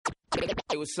Hey,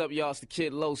 what's up, y'all? It's the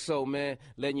Kid Loso, man.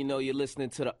 Letting you know you're listening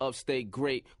to the upstate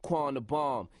great Quan the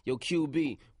Bomb. Yo,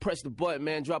 QB, press the button,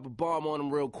 man. Drop a bomb on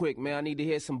them real quick, man. I need to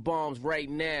hear some bombs right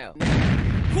now. Quan the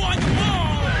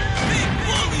Bomb, Big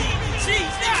Bully,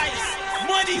 G-Nice,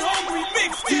 Money Hungry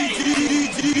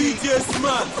Mixtape. DJ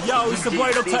Smart. Yo, it's the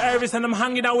boy Dr. Elvis and I'm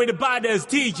hanging out with the baddest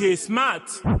DJ Smart.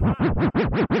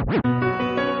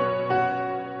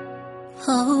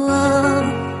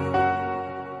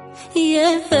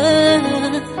 Yeah,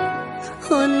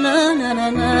 oh na na na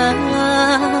na.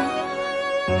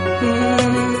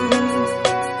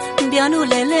 Biano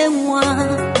lele mwa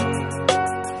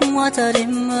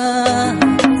tarima,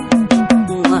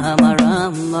 mwa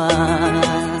marama.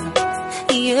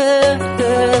 Yeah,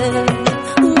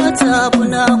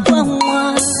 watapuna kwa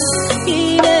mwa,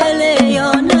 ilele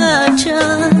yonacha,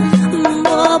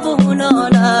 mwabu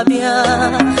nona bia,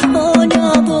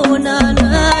 onyabu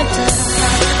nanata.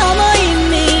 Ama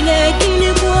imine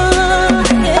kilikuwa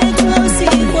etosi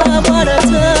kwa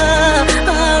barata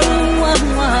arumwa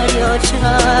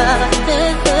mwariocha.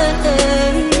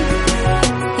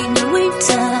 In the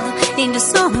winter, in the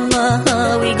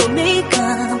summer, we go make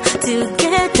up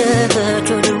together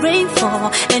through the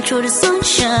rainfall and through the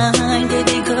sunshine.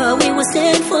 Baby girl, we will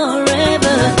stand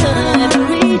forever.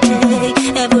 Every day,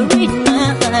 every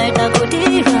night, I go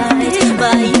day right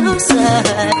by your side.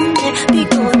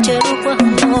 Because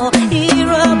Jerupamo,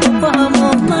 Irapamo,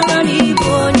 Marani,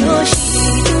 Bonyoshi,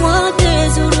 Wate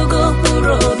Zurugo,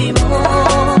 Purobimo,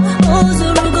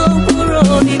 Ozurugo,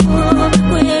 Purobimo,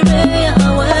 where I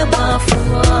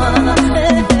Bafua,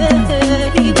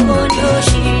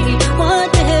 Bonyoshi,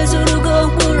 Wate Zurugo,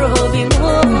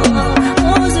 Purobimo,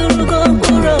 Ozurugo,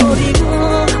 Purobimo,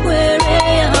 where I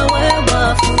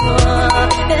Bafua,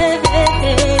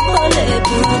 Ole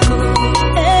Buku.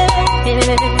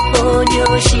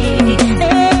 Bonyoshi,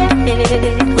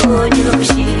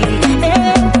 Bonyoshi,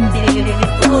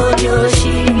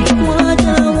 Bonyoshi,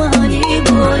 Wadawani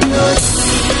Bonyoshi.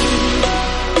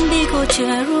 Biko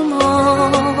cherumo,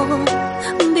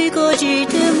 Biko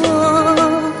jitemo,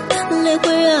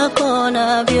 lekwe akona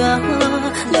bia,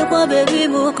 lekwa baby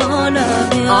mukona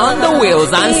bia. On the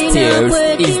wheels and steers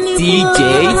is DJ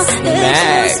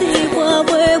Smack.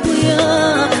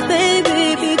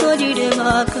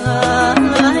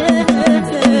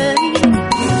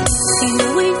 In the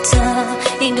winter,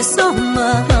 in the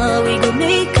summer, we go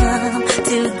make up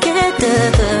together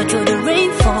through the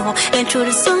rainfall and through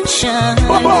the sunshine.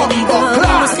 Baby girl,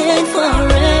 we will stand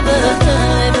forever.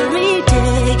 Every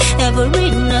day, every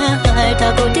night, I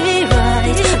go day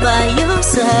right by your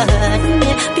side.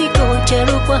 Because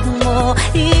Jerupamo,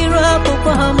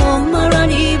 Irapamo,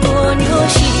 Marani,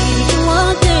 Bonyoshi,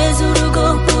 Wate Zurugo,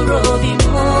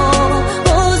 Purobimo,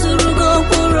 Ozurugo,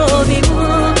 Purobimo,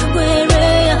 where I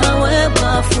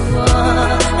Bafua,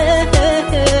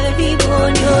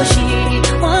 Bonyoshi,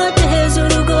 Wate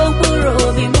Zurugo,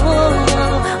 Purobimo,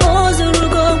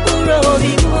 Ozurugo,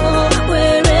 Purobimo,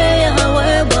 where I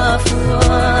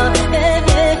Bafua,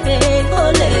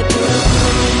 Ole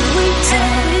Winter,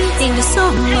 in the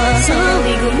summer,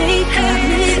 we go make up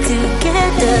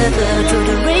together through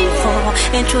the rainfall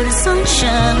and through the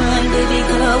sunshine. Baby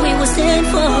girl, we will stand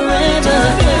forever.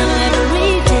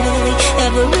 Every day,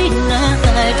 every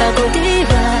night, I go day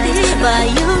right by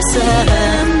your side.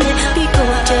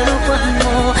 Because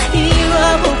Jerupamo,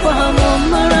 Irapamo,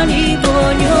 Marani,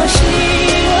 Bonyoshi.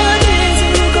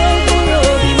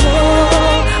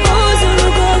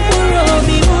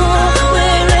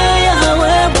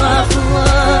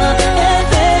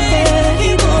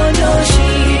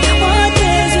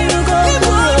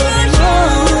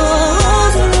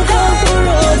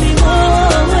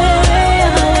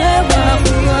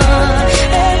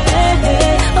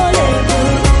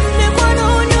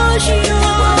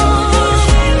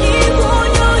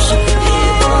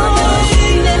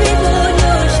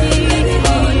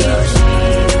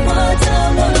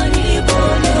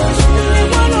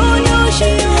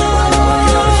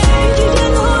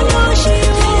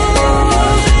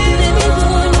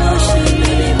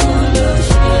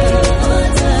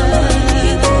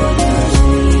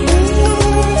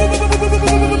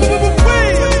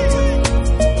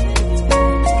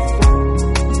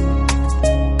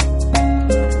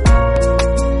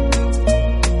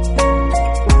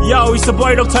 Yo, it's the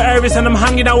boy Dr. Elvis and I'm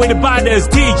hanging out with the baddest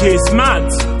DJ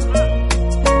Smart.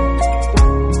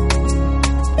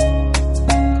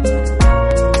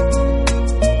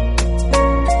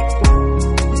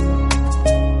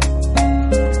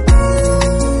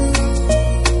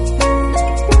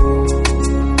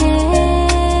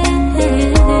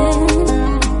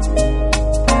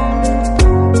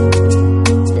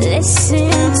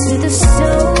 Listen to the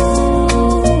soul.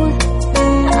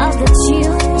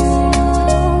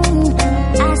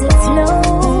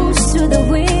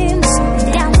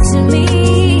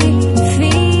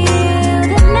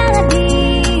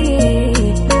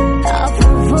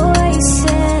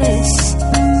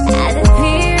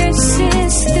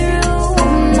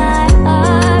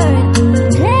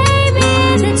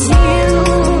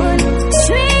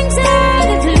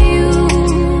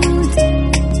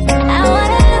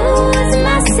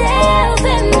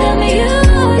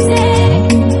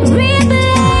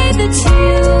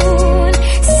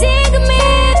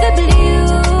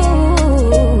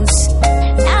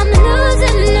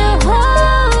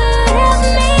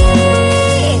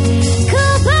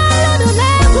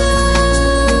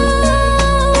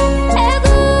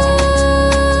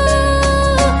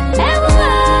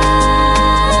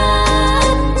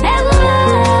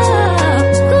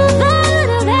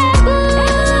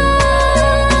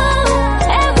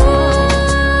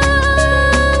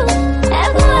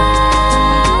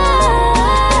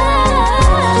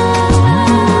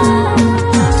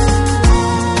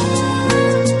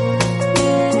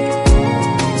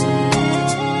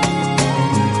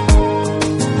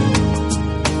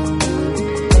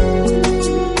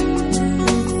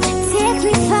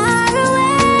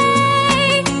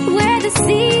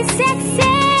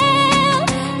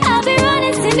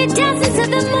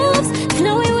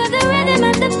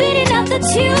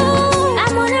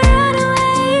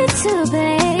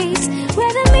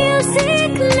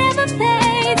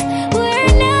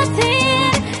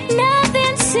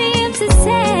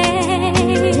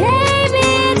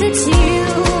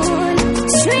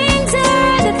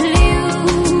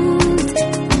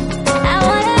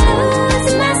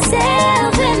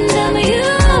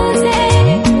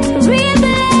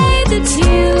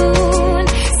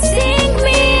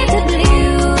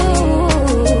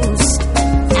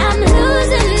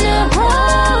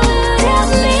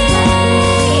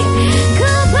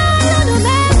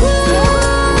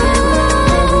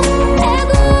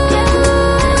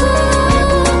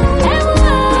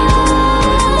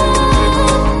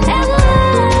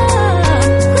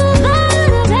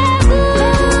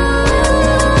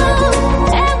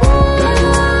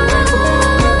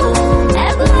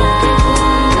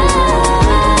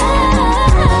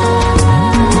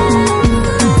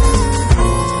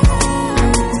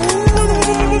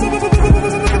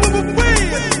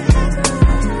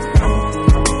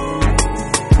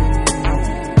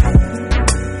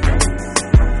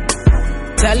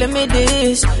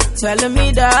 telling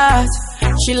me that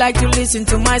she like to listen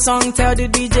to my song. Tell the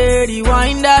DJ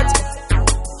rewind that.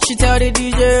 She tell the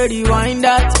DJ rewind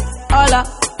that.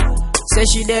 Hola. Say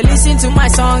she dey listen to my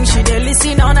song, she dey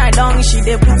listen all night long, she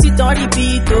dey put it on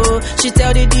repeat, oh. She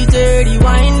tell the DJ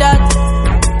rewind that.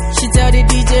 She tell the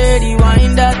DJ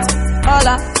rewind that.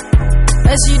 Hola.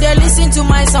 Say she dey listen to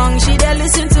my song, she dey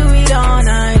listen to it all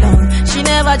night long. She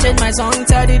never change my song,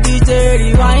 tell the DJ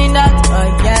rewind that.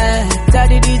 Oh yeah, tell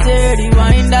the DJ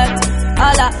rewind that.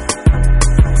 Hola.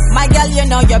 My girl, you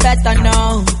know you better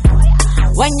know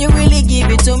when you really give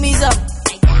it to me, so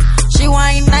she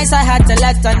whine nice, I had to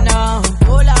let her know.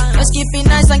 Just keep it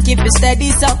nice and keep it steady,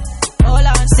 so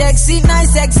sexy,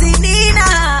 nice, sexy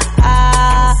Nina.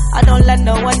 I don't let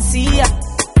no one see ya.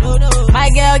 My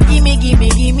girl,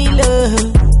 gimme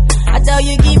love. I tell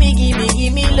you,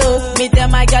 gimme love. Me tell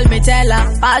my girl, me tell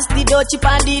her, pass the door chip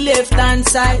on the left hand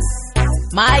side.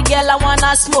 My girl, I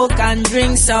wanna smoke and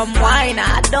drink some wine.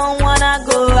 I don't wanna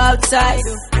go outside.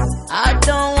 I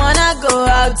don't wanna go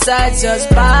outside. Just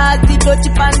pass the door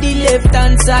chip on the left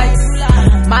hand side.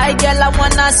 My girl, I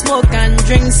wanna smoke and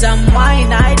drink some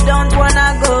wine. I don't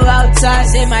wanna go outside.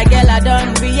 Say, my girl, I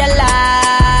don't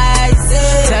realize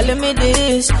it. Telling me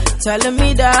this, telling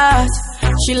me that.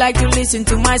 She like to listen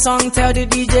to my song. Tell the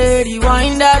DJ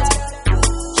rewind that.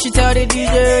 She tell the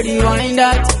DJ rewind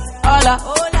that. Hola.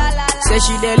 Say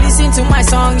she dey listen to my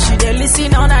song, she dey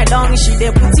listen all night long, she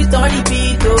dey put it on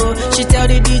repeat, oh. She tell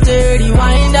the DJ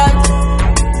rewind that.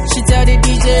 She tell the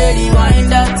DJ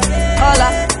rewind that. Hola.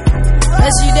 Say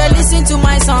she dey listen to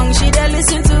my song, she dey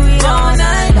listen to it all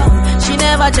night long. She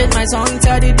never change my song,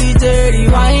 tell the DJ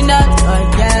rewind that.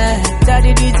 Oh yeah, tell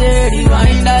the DJ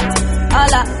rewind that.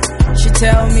 Hola. She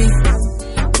tell me,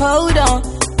 hold on,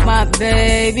 my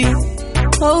baby,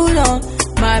 hold on,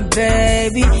 my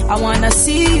baby. I wanna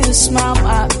see you smile,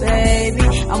 my baby.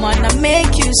 I wanna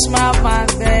make you smile, my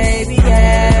baby.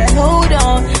 Yeah, hold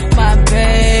on, my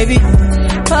baby,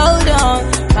 hold on,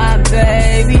 my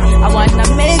baby. I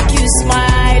wanna make you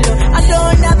smile. Oh, I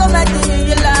don't ever met you in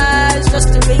your life, just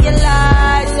to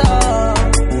realize. Oh,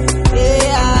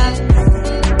 yeah.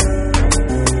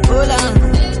 Hold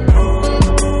on.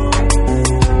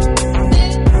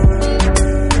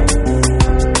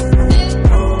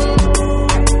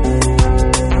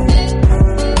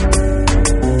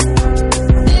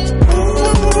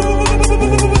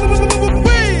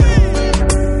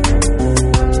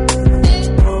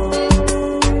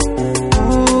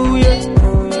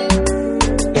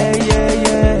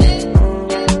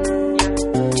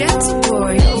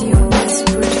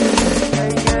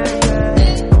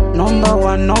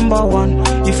 Number one,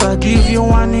 if I give you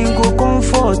one, it go come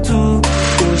for two.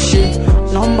 Oh shit.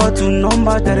 Number two,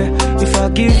 number three, if I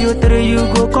give you three,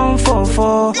 you go come for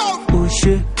four. Oh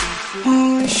shit.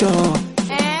 Sure.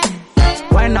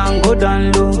 When I go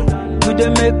down low, you they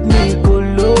make me go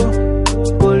low,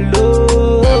 go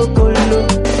low, go low.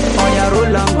 On your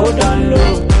roll and go down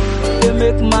low, they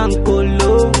make man go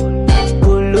low,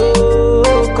 go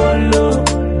low, go low.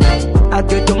 I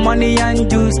get the money and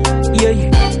juice, yeah.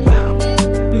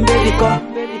 Baby,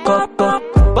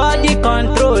 body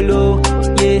control, oh,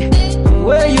 yeah.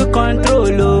 Where you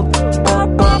control, oh,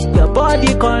 your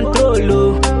body control,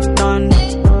 oh, none.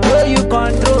 Where you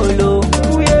control, oh,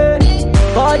 yeah.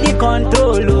 Body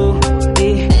control, oh,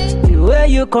 yeah. Where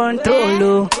you control,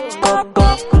 oh,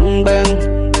 bang,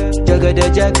 jagga de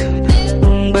jack,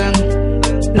 bang,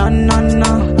 no,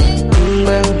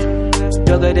 bang,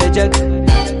 jagga de jack,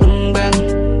 bang,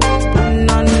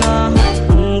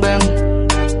 no, bang.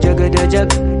 Jagga jag,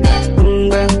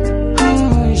 bang,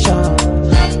 sha,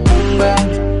 bang,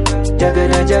 jagga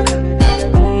jag,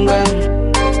 bang,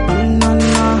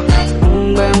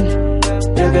 bang,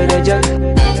 jagga jag,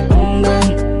 bang.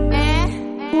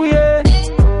 Yeah,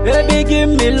 baby, give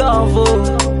me love,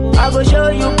 oh. I go show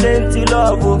you plenty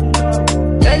love, oh.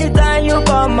 Anytime you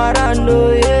come around,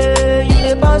 oh yeah, you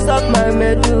dey bounce up my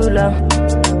medulla.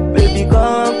 Baby,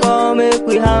 come, make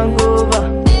we hangover.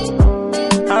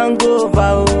 Hangover,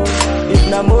 oh. If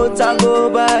na motor go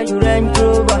by, you Range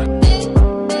Rover,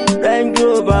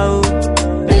 oh.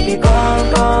 Baby,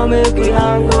 come, make we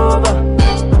hangover,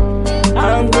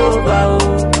 oh.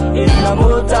 If na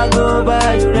motor go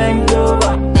by, you Range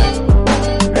Rover,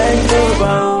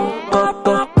 oh.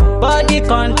 Body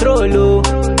control, oh,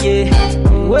 yeah.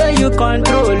 Where you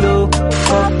control, oh,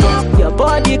 your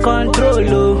body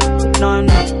control, oh, none.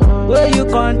 Where you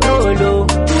control, oh,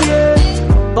 yeah.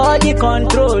 Body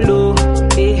control, oh,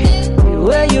 eh.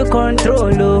 Where you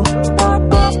control, oh,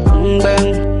 bang,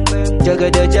 jagga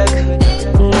de jack,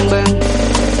 bang,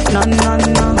 no,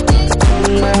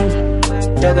 bang,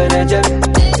 jagga de jack,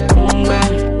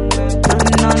 bang,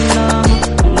 no,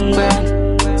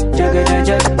 jagga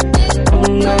jagga,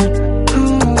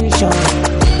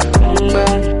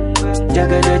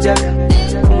 jagga jagga,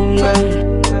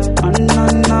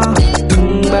 anana,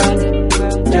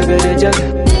 jagga jagga.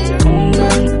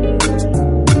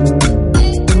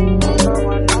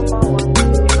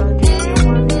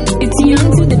 It's young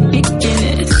to the big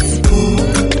Guinness.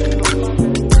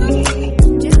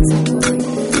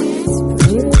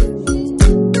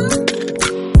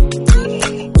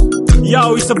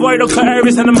 Yo, it's the boy Dr.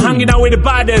 Elvis and I'm hanging out with the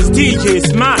baddest DJ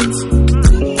Smart.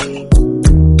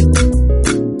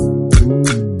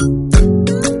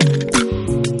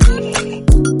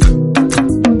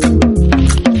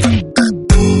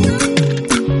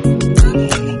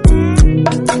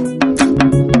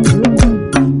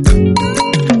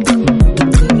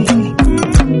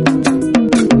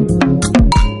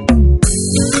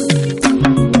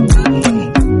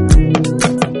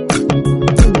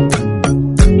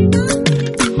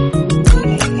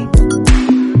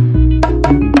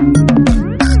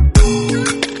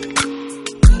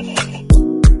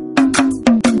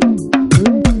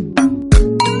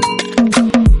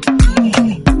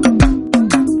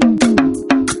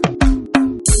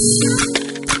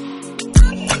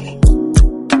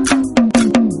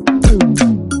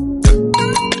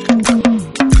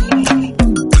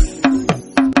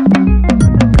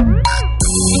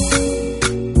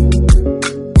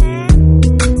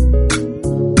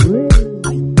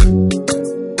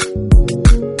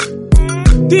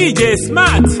 DJ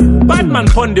Smart, Batman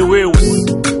pon the wheels.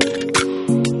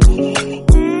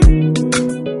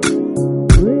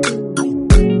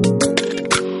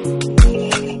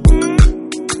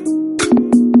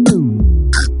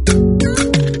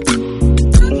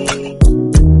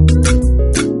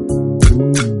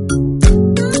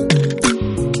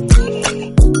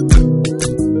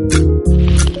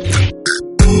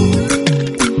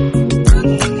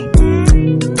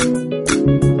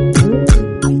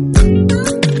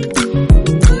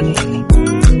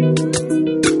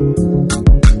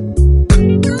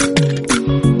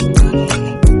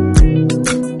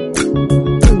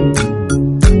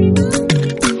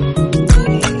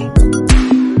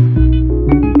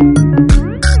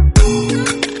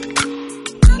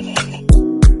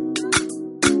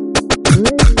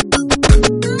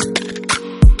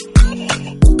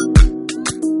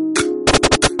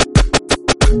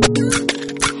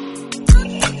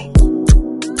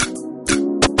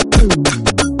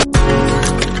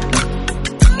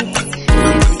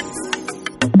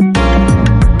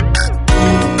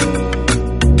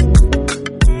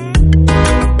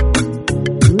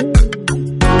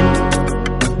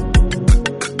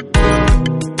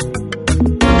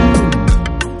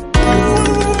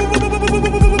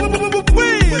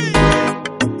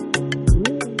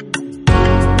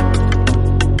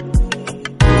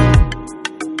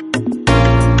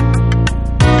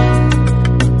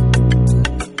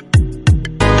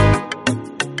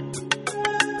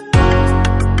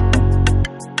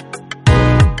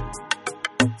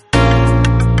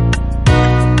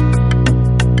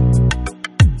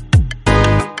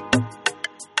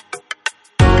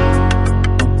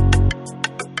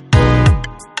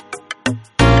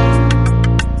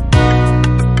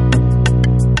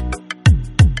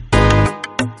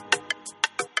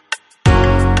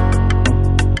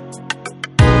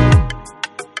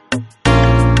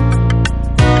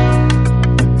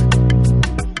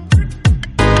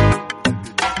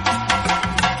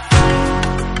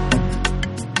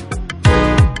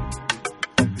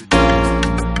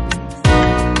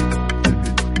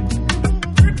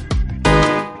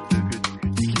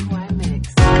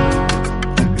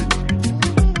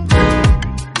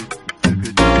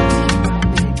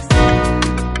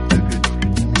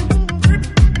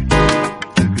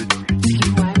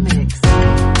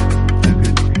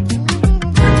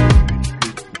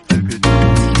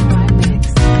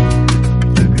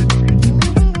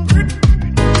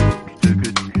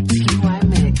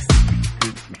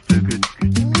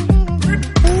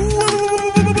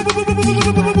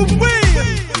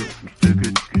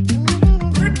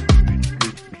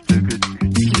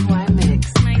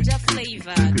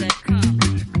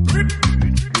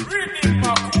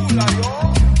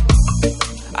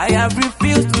 I have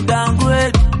refused to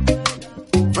downgrade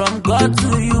from God to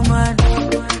human.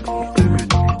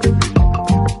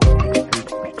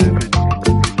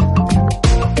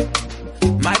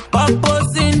 My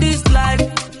purpose in this life,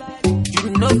 you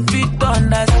know fit to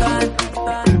understand.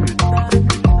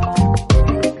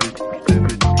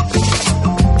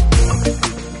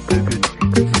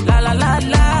 La la la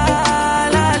la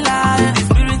la la, the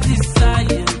spirit is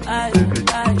sighing.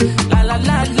 La la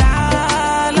la la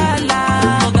la la,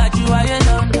 oh God you are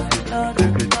alone.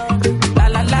 La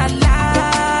la la la.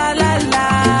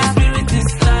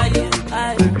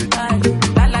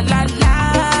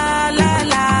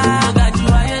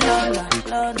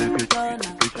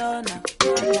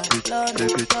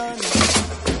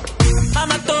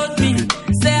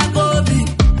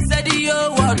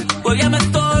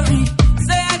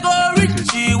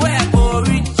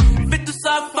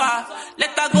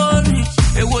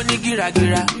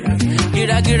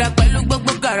 gira, gira, pẹ̀lú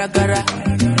gbogbo gara.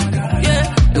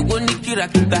 Yeah, èwo ni kira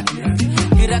kita,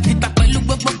 pẹ̀lú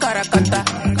gbogbo karakata.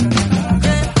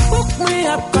 Yeah, hook me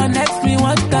up, connect me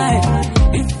one time.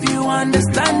 If you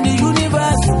understand the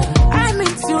universe, I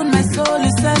meet you, my soul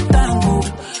is set and move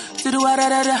to the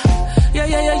wa-da-da-da.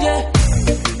 Yeah.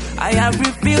 I have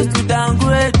refused to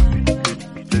downgrade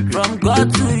from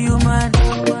God to human.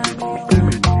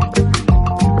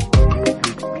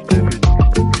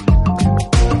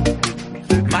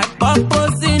 My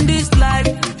purpose in this life,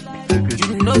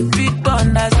 you know fit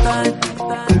understand.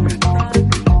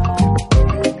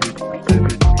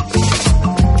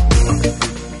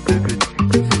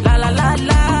 La la la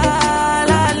la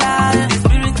la la, the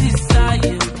spirit is high.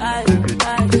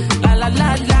 La la la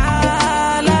la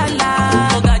la la,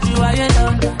 oh God you are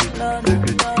alone.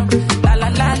 La la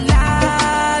la la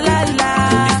la la,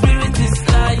 the spirit is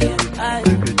high.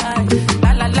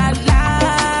 La la la la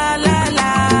la la,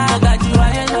 oh God you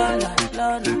are alone.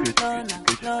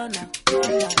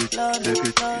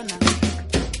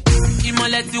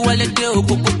 Ìmọ̀lẹ̀ tí wọlé dé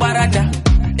òkùnkùn parada.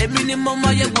 Èmi ni mo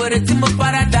mọyé wèrè tí mo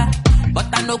farada. But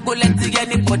I no go let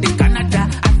anybody Canada.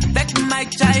 I take my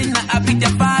China, I be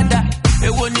their father.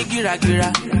 Èwo ni gira,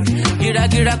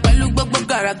 pẹ̀lú gbogbo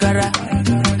gara.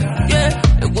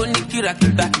 Yeah, èwo ni kira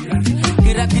kita,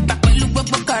 pẹ̀lú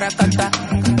gbogbo karakata.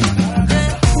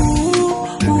 Yeah,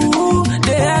 ooh,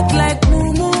 they act like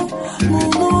mumu.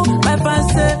 My fans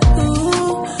say,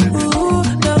 ooh,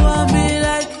 they want me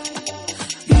like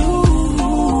you.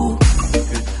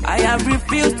 I have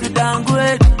refused to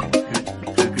downgrade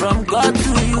from God to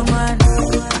human.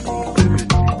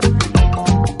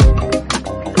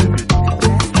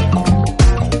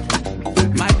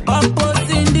 My purpose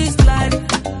in this life,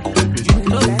 you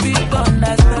know fit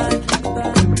understand.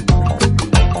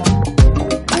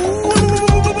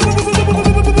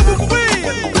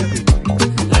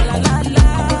 La la la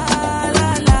la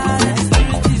la, the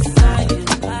spirit is high.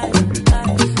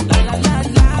 La la la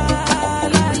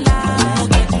la la, oh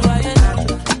God you are alone.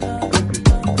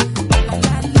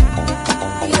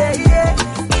 Yeah,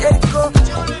 let's go.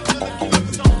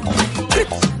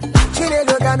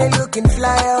 Chinelo got me looking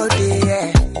fly out there.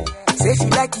 Say she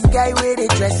like the guy where they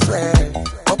dress well.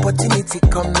 Opportunity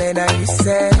come and I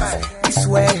listen. It's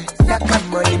well, not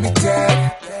come unlimited.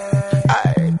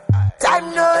 Time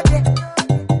no day.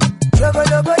 Trouble,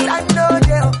 time no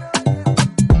day.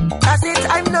 I say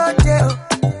time no day.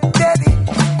 Baby,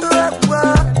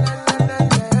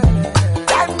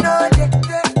 time no day.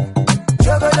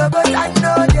 Trouble, time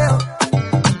no day.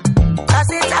 I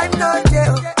say time no day.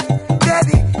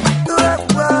 Baby,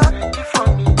 ready for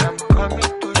me, I'm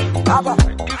coming to you. Papa,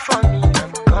 ready for me,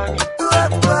 I'm coming to you.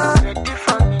 Ready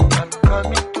for me, I'm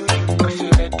coming to you. Cause you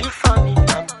ready for me,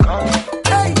 I'm coming.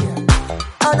 Hey,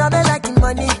 and I be liking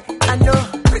money, I know.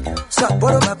 So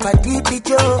borrow my party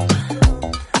picture,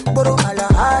 borrow my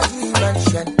Haji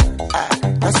mansion.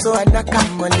 And so I knock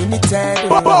come unlimited.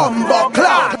 Bomba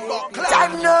clap.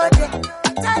 Time no day,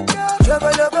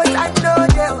 trouble, time no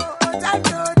day.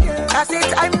 I say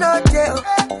time no day,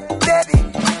 baby.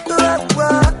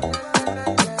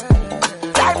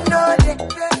 Time no day,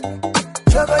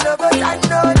 trouble, time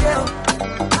no day.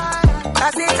 I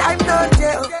say time no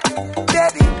day,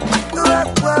 baby.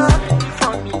 Ready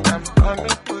for me, I'm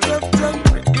coming to you.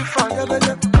 Ready for me, I'm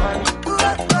coming to you.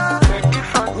 Ready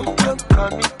for me, I'm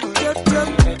coming to you.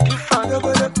 Ready for me,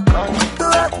 I'm coming to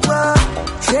you.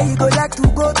 Say you go like to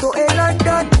go to a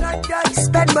London.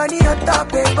 Spend money on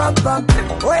top a bum.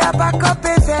 Oh yeah, back up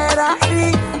a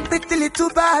Ferrari. Pretty little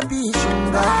Barbie,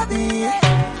 Barbie.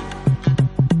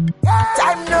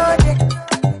 Time no day.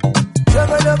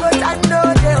 Trouble, time no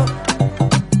day.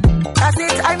 I say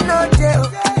time no day.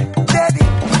 Baby,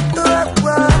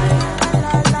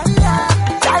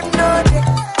 time no day.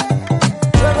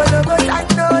 Trouble, time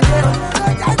no day.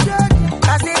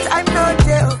 I say time no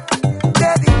day.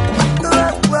 Baby,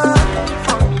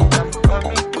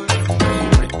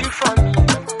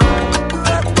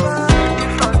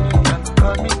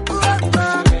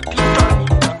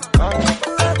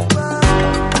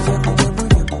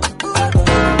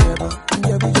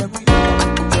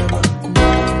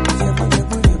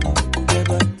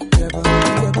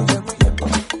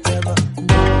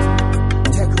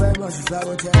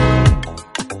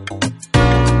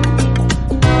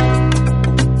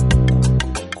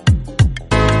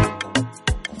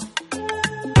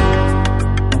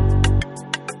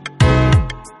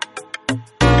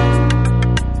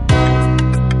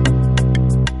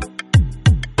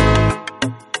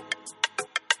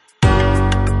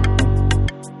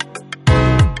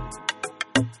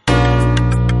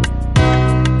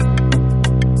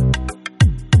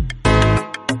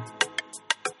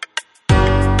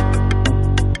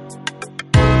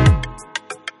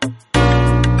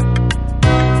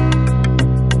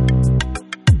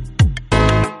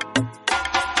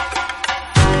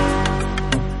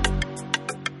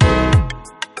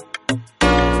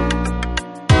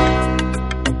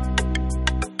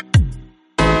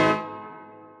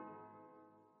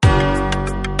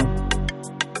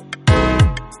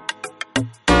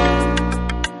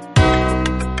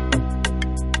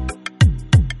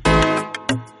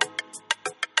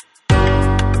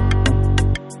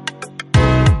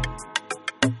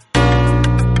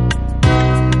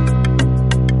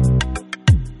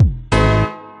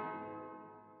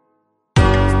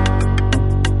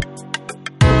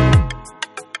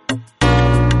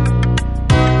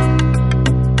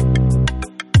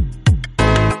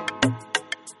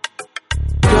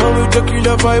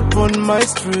 wipe on my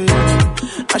street.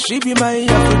 And she be my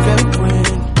African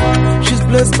queen. She's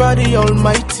blessed by the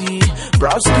Almighty.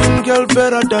 Brown skin girl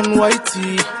better than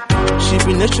whitey. She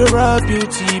be natural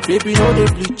beauty, baby no they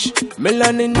bleach.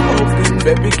 Melanin open,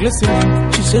 baby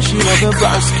glistening. She says she love a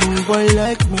brown skin boy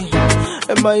like me.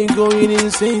 Am I going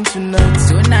insane tonight?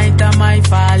 Tonight I might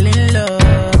fall in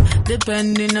love,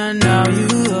 depending on how you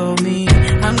hold me.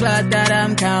 I'm glad that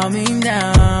I'm calming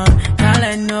down. Can't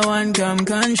let no one come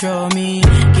control me.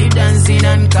 Keep dancing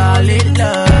and call it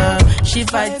love. She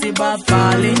fights it but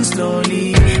falling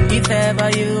slowly. If ever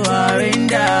you are in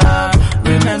doubt,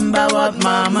 remember what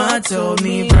mama told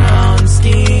me. Brown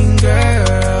skin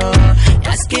girl,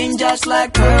 your skin just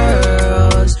like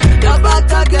pearls. Your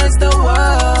back against the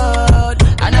world.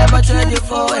 I never trade you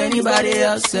for anybody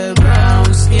else. A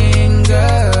brown skin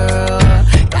girl,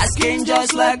 your skin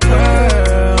just like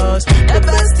pearls. The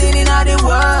best thing in all the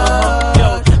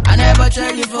world. I never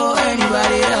trade you for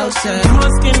anybody else.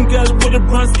 Brown skin girl with a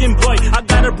brown skin boy. I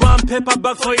got a brown paper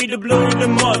bag for you to blow in the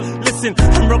mud. Listen,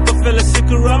 I'm Rockefeller, she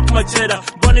could rock my cheddar.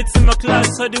 Born it in my class,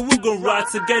 so that we gon' ride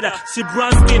together. She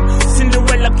brown skin,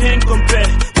 Cinderella can't compare.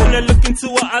 When I look into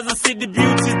her eyes, I see the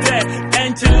beauty there.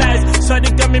 Angel eyes, so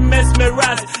they got me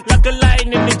mesmerized. Like a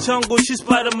lion in the jungle, she's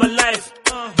part of my life.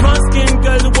 Brown skin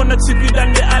girls wanna take you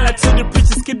down the aisle. I tell the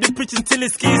preachers, keep the preaching till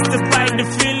it's keys to find. The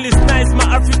feel is nice, my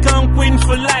African queen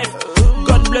for life.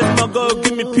 God bless my girl,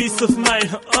 give me peace of mind.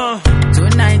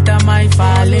 Tonight I might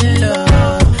fall in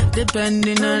love,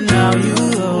 depending on how you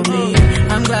hold me.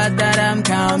 I'm glad that I'm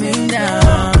calming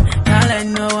down. Can't let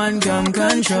no one come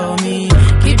control me.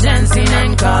 Keep dancing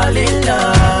and call it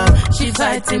love. She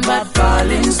fighting but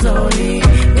falling slowly.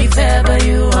 If ever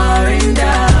you are in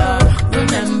doubt,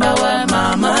 remember what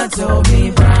mama told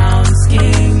me. Brown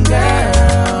skin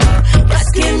girl, your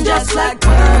skin just like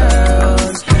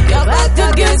pearls. Your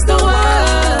back against the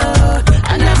world.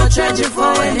 I never trade you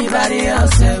for anybody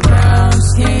else. A brown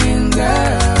skin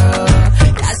girl,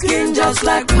 your skin just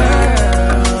like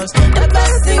pearls. The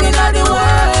best thing in all the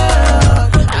world.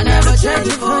 I never trade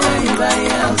you for anybody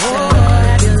else.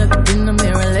 Have you looked in the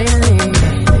mirror lately?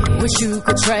 Wish you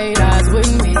could trade eyes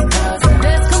with me.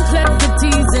 There's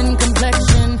complexities in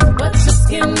complexion, but your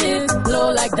skin is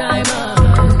glow like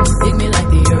diamonds. Dig me like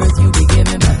the earth you be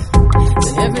giving back. To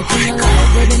everything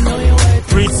alive, really know your worth.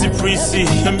 Pretty,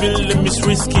 a million is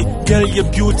risky. Girl, your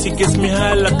beauty gets me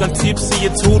high like I'm tipsy. You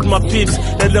told my pips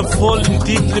that I'm falling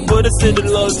deeply, but I said the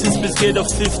Lord since me scared of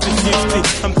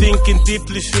 50-50. I'm thinking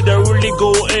deeply, should I really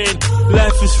go in?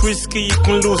 Life is risky, you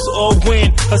can lose or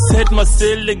win. I set my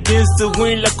sail against the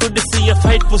wind, like could they see a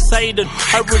fight Poseidon?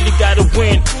 I really gotta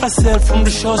win. I sailed from the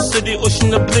shores to the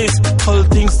ocean of bliss. All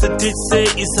things that did say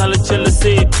is all a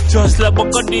jealousy. Just like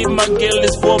Bokadi, my girl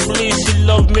is bubbly. She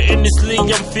love me endlessly,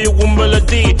 I'm filled with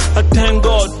melody. I thank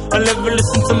God, I never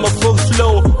listen to my folks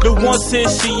flow. The one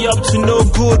says she up to no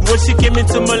good. When she came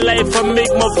into my life, I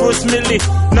make my first milli.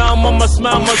 Now mama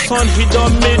smile, my son, he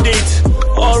done made it.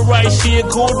 Alright, she a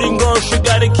golden girl. She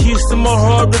got a keys to my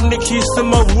heart and the keys to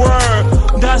my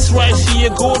world. That's right, she a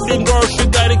golden girl. She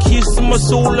got a keys to my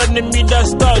soul and the me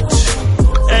that's touch.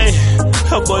 Hey,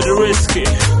 how about the risky?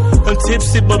 I'm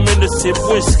tipsy, but me no sip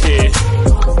whiskey.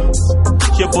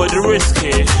 Your body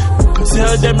risky.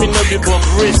 Tell them me no be but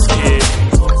risky.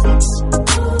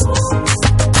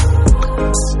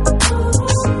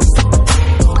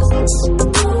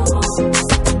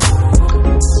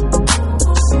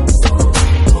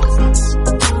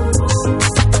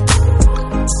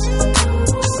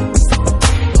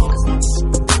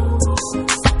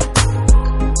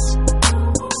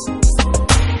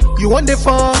 You want the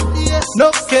fun? Yeah.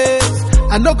 No case.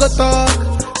 I no go talk.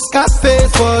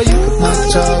 Scarface for you, my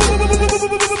child.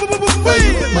 For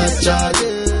you, my child.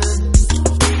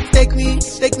 Take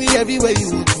me everywhere you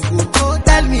want to go. Oh,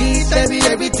 tell me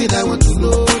everything I want to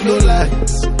know. No lie,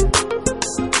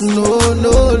 no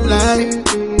lie.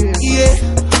 Yeah,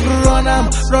 run am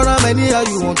anyhow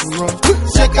you want to run.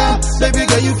 Check out, baby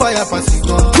girl, you fire pass it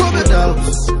on.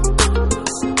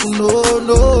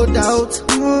 No doubt.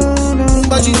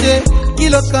 But you say,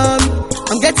 kilo come,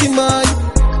 I'm getting money,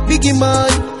 biggie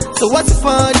money. So what's the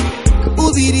fun?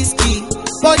 Who be risky?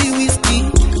 Body whiskey,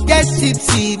 get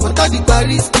tipsy, but all the bar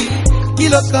risky.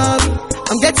 Kilo come,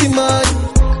 I'm getting money,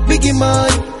 biggie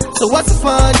money. So what's the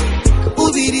fun?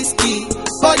 Who be risky?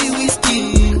 Body whiskey,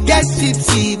 get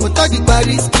tipsy, but all the bar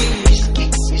risky.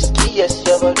 Risky, yes,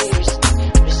 your body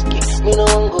risky. Me no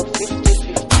one go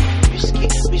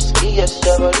 50-50. Risky, yes,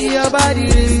 your body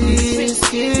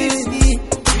risky.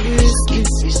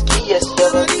 Risky, yes,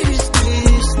 your body risky.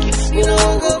 Me no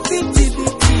one go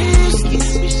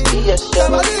 50-50. Risky, yes, your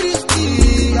body risky.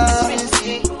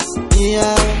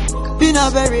 Yeah, been a a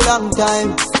very long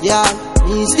time. Yeah,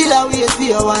 me still a wait for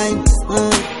your wine.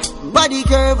 Body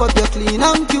curve up, you clean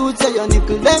and cute, so your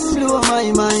nipple them blow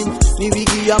my mind. Me we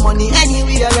give you money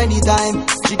anywhere, anytime.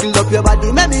 Jiggle up your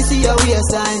body, make me see your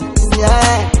waistline.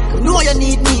 Yeah, you know you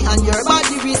need me and your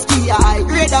body risky. I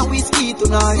grade than whiskey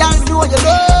tonight. Yeah, you know you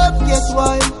love, guess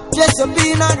why? Just a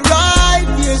peanut right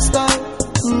hairstyle.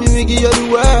 Me we give you the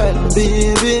world,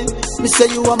 baby. Me say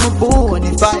you are my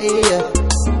bonafide.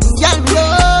 Girl, me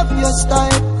love your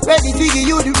style. Ready to give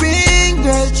you the ring,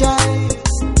 girl, child.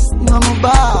 You are my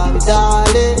Barbie,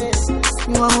 darling.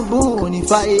 You are my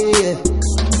bonafide.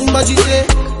 But you say,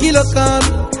 kilo come,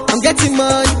 I'm getting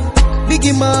money,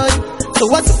 biggie money. So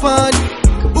what's the fun?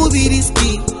 Movie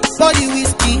risky, body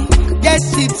whiskey, get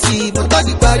tipsy, but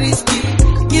body risky.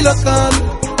 Kilo come,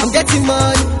 I'm getting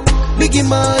money, biggie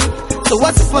money. So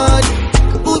what's the fun?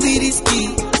 Movie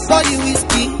risky, body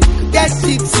whiskey, get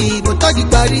tipsy, but body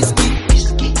risky.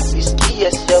 Whiskey,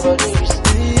 yes, your body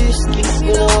risky.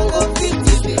 You know I'm going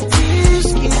 50-50.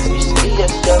 Whiskey,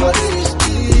 yes, your body risky.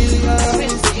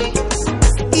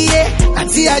 Yeah,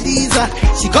 Auntie Adiza,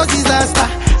 she cause disaster.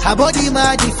 Her body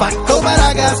mad, if I go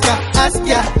Madagascar. Ask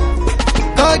ya,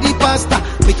 call the pastor,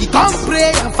 make it come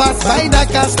pray and fast find a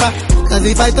caster. Cause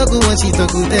if I talk to one, she talk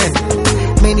to them.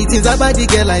 Many things about the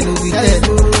girl I know we tell.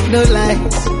 No lie,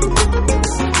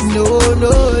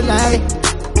 no lie.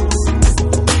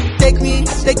 Take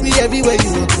me everywhere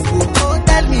you want to go. Oh,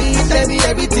 tell me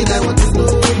everything I want to know.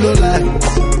 No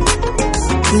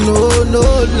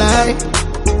lie.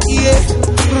 Yeah,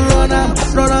 run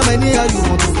am anyhow you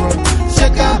want to run.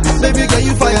 Check out, baby girl,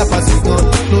 you fire pass it on.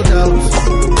 No doubt.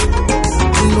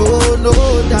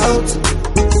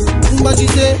 But you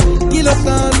say, kilo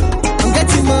come, I'm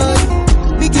getting money,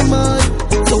 biggie money.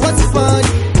 So what's the fun?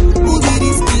 Movie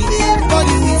risky,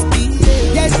 body whiskey,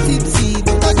 get tipsy,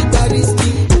 but body risky.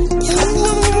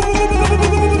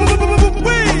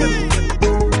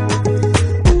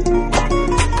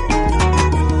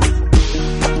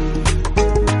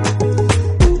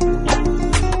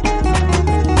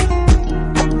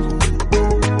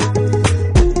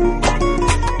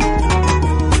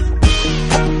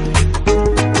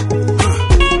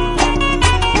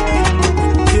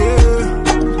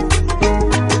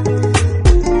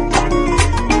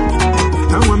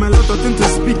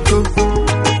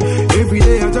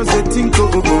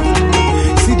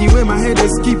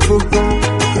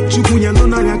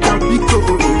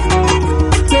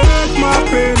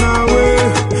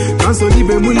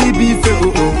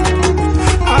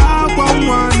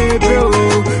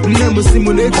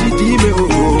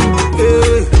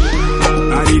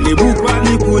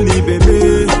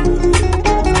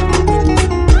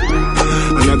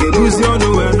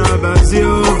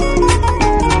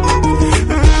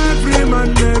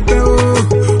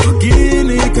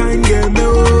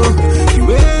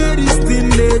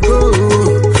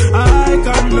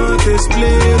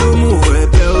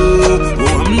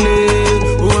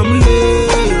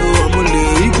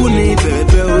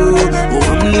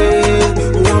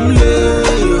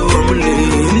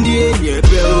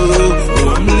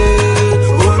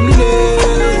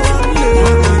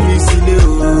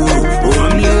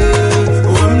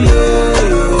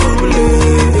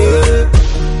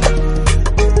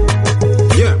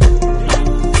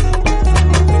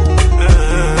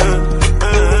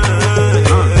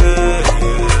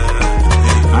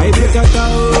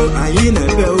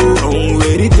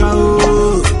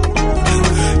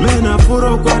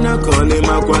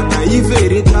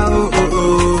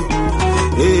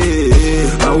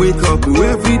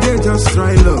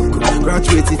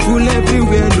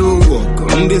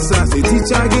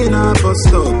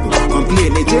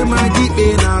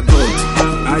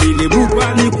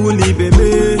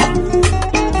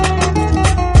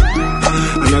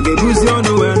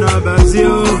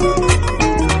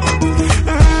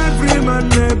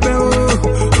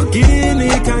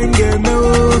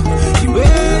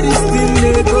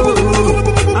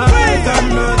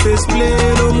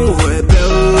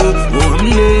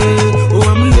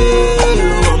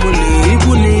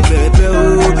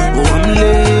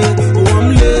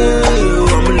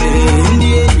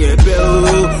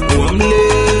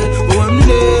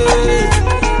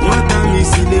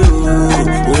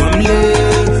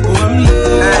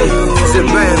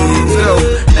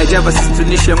 Java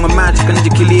Tunisia, my match,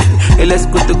 Kanjikili, Eles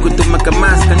Kutu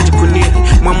Makamas, Kanjikuni,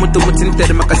 Mamuto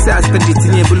Mutinter, Makasas,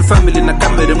 Kanjitini, Bull family,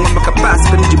 Nakamera, Makapas,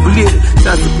 Kanjibuli,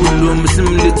 Sasapulu,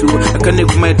 Muslim Litu, I can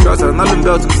make my trousers, Nalam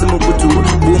Belt, Simukutu,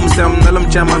 Boom Sam, Nalam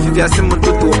Chama, Vivia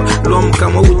Simutu, Lom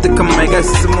Kama, come my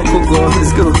guys, Simuko,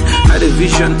 let's go. Had a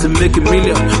vision to make $1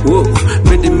 million, whoa,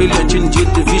 made $1 million, change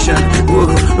the vision, whoa,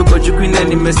 look at you, Queen,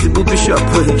 and Messi Bishop,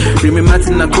 Remy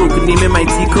Martin, a coke, name my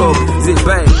teacup, zip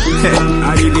by.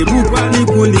 I really book one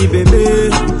puli baby.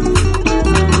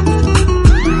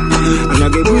 And I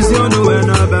get pussy on the way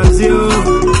now about you.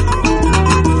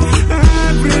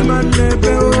 Every man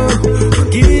never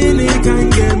Guinea can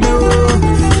get no.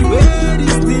 The way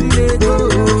this thing they go,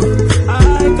 I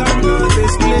cannot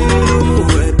explain no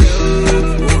more.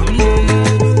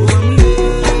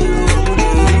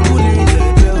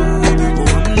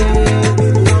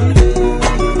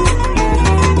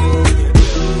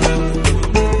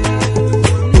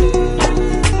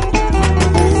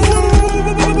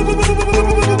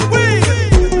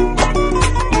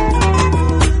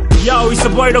 It's the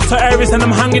boy Dr. Aries and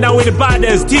I'm hanging out with the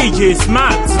baddest DJ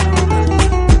Smart.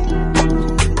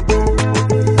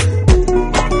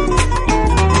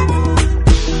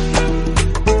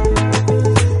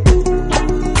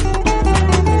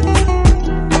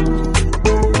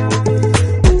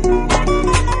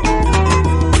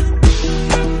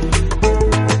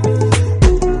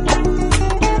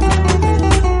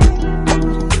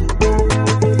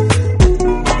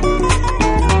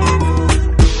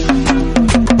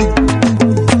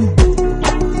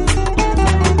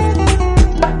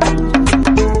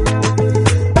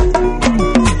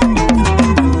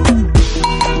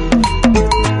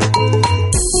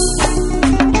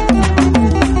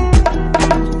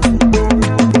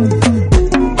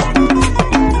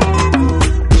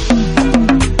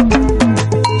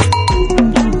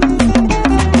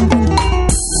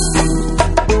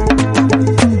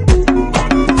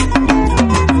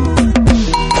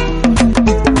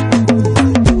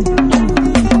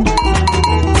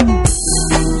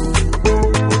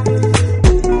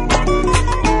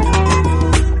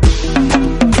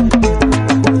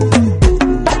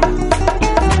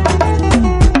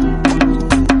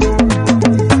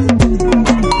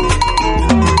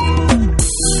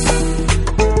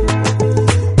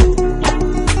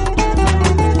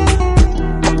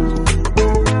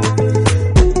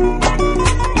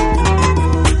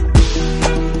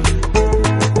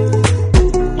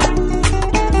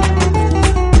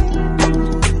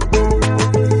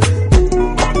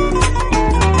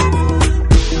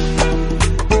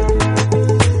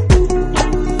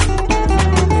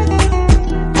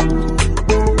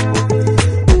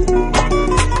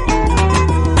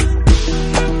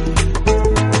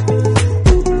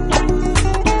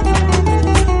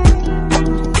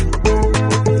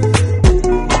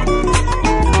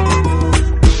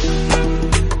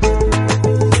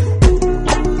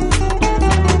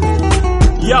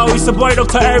 It's the boy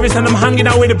Dr. Aries and I'm hanging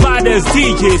out with the baddest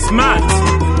DJ Smart.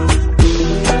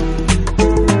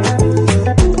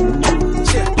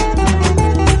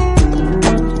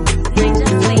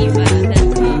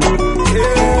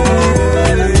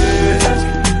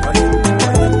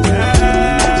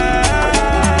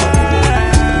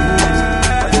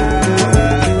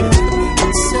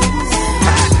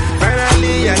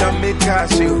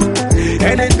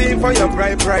 Anything for your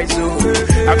bright price, oh.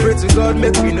 I pray to God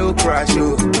make me no crash,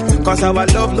 oh. Cause our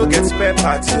love no get spare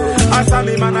parts, oh. Answer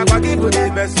me man, I go give you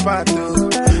the best part, oh.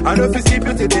 I know if you see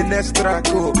beauty the next track,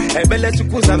 oh. I bet let you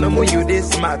cause I know more you this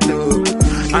smart, oh.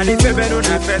 And if you been on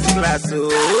a first class, oh.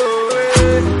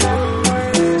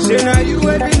 Say now you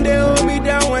waiting they hold me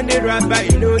down when they rap by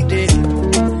no day.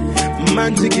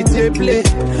 Man take it to play.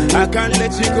 I can't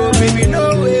let you go, baby,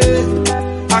 no way.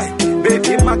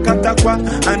 Baby makatakwa,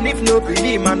 and if no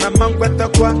believe man I'm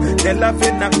angwatakwa. They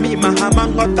laughing at me, my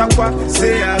hamangotakwa.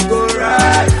 Say I go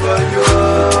right for you,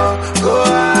 go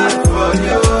hard for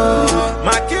you.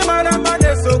 Makimara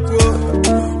mane soko,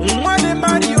 mwani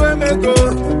mani we me go.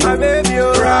 My baby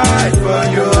right for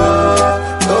you,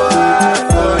 go hard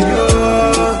for you.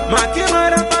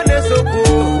 Makimara mane soko,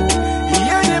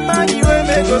 yene mani we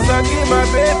me go. Saki my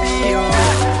baby oh.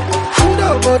 No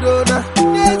bodona,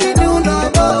 yes you do no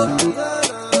more.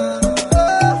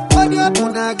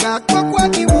 Kwa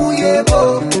kibuye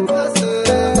bo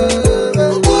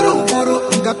Mburu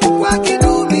nga kwa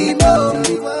kidubi bo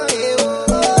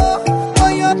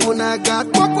Oya punaga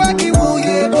kwa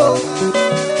kibuye bo.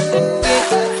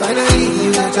 Finally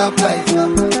you got your life.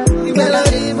 You better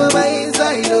live for my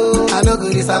inside oh. I know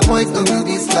good disappoint to me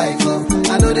this life oh.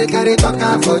 I know they carry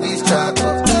talking for this track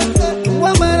oh.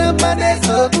 One man up my next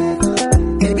oh.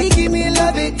 Baby give me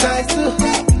love it twice too.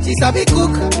 She She sabi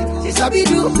cook, she sabi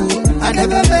do. I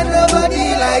never met nobody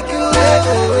like you.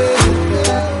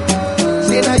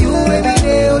 Say now you every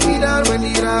day, hold me down when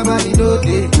the rabbi no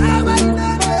day.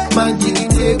 Man, jiggy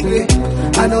take way.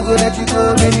 I no go let you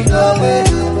go, baby, no way.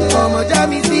 Come on,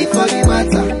 JAMZ for the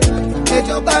matter. Let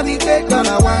your baby take all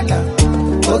I wonder.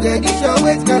 Okay, this your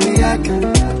waist, can be at.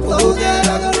 Oh, girl,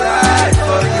 I go ride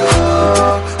for you.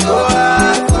 Go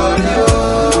ride for you.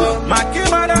 My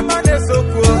kimada man is so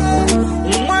cool.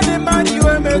 Money, money,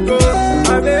 you me go.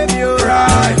 My baby, you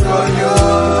ride for you.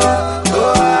 Go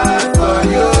ride for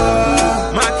you.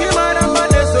 My kimada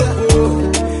man is so cool.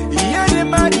 Yeah, the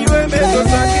money, you me go.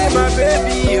 So give my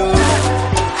baby, you.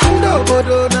 No,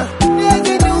 Bodona. Yes,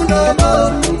 you do no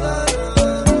more.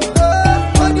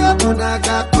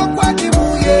 Onaga kokwa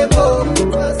kimuye bo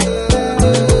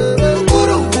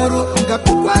Guru nga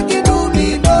kokwa kidumi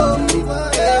bo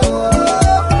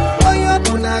Oyo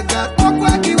onaga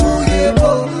kokwa kimuye bo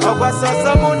Ogwa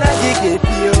sasa muna gige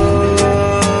pio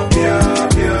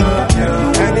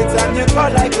Anytime you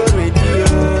call I go radio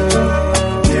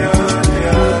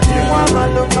Mama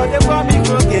look how they want me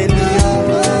go get you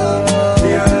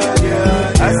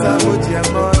As I put your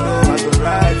mono I go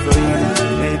ride for you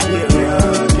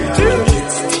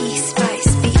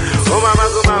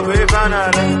Baby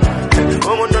Fanada,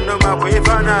 Omondo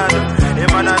Maquifanada,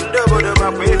 Emanando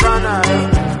Maquifanada,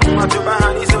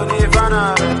 Matubani Sony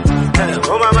Fanada,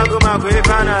 Omamago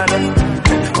Maquifanada,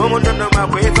 Omondo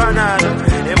Maquifanada,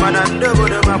 Emanando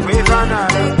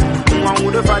Maquifanada,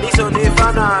 Mamudo Fadisoni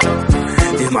Fanada,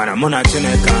 Imanamona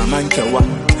Cheneka Mankawa.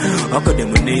 Oko de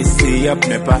munisi up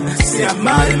nepa. See I'm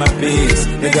mad in my face.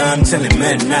 Nigga, I'm telling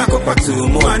men now go back to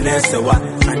mu anesewa.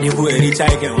 And you really try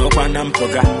get up and I'm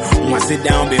poga. Wanna sit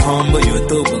down, be humble, you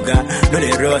to buga. No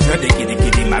they rush, no they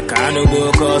kitty makano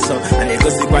go koso. And they go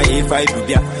see why if I do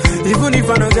ya. Even if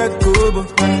I don't get kobo,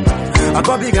 I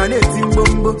probably gonna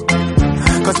timbombo.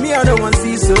 Cause me I don't want to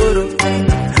see solo.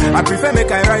 I prefer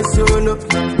make I ride solo.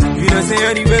 You don't say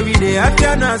anywhere we dey at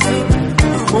your naso.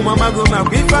 Oh mama go ma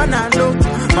kwifanalo.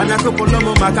 Manako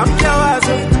polomo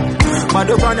makamchawazo.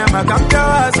 Madopana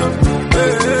makamchawazo.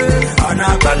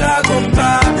 Anabala gumba.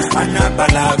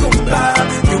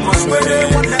 You must wear it.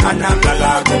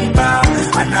 Anabala gumba.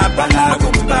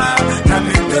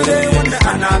 Namindele.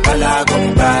 Anabala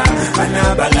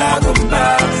gumba.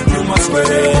 You must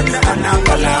wear it.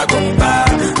 Anabala gumba.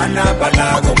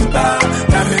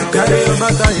 Namindele.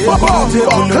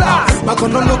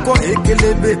 Makonoloko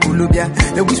ekelebe bulubia.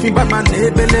 They wish me back man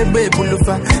ebelebe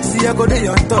bulufa. See I go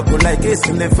there on top like a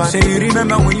silefa. Say you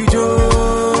remember when you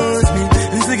chose me.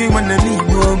 Singing when I need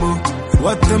no more.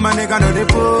 What the man gonna they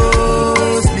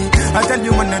post me? I tell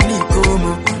you when I need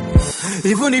como.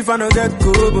 Even if I don't get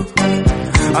kobo,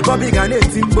 I probably gonna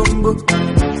timbombo.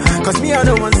 Cause me I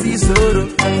don't want to see solo.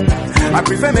 I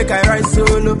prefer make I ride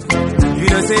solo. You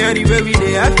don't say anywhere we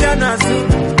dey at your naso.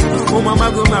 Oh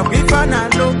mama go ma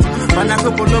kwifanalo.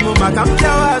 Manako polomo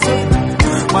makamchawazo.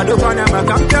 Madopana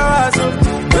makamchawazo.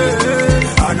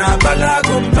 Anabala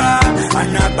gumba.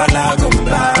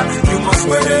 You must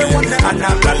wear it.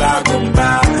 Anabala gumba.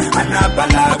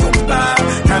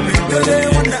 Namindele.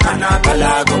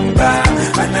 Anabala gumba.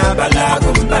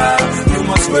 You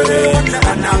must wear it.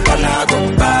 Anabala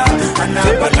gumba.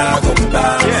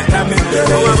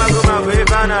 Namindele. Mama guma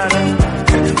kwifanalo.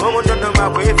 Omondo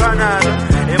makwifanalo.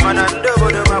 Emanando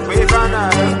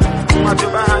makwifanalo.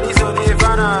 Matubani soni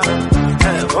fanalo.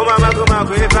 Mama guma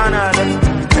kwifanalo.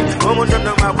 Omondo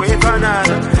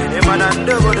makwifanalo.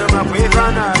 Emanando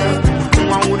makwifanalo.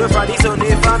 Mamudo Fadisoni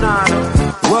fanalo.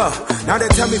 Well, now they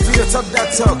tell me if you talk that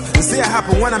talk. You see it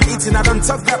happen when I'm eating, I don't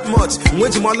talk that much.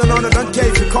 When you all alone, I don't care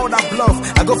if you call that bluff.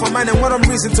 I go for mine and when I'm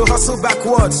reason to hustle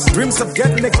backwards. Dreams of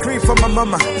getting a cream from my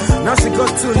mama. Now she got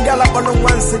two, Ngala on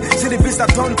one see the beast I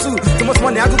turn to. Too much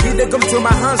money, I go give they come to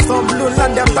my hands from blue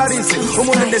land and Paris.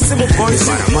 Woman in the same voice.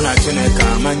 I'm on a Cheneka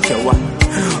Mankawa.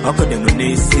 Oko de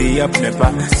munisi up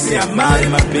nepa. See I'm mad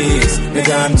in my face.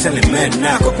 Nigga, I'm telling men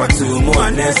now go back to mu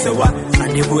anesewa.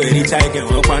 And you really try get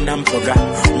up and I'm poga.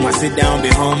 Wanna sit down, be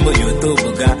humble, you to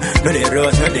buga. No they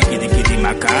rush, no they kitty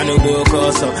makano go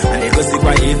koso. And they go see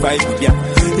why if I do ya.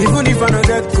 Even if I don't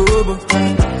get kobo,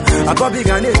 I probably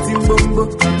gonna timbombo.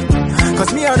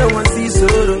 Cause me I don't want to see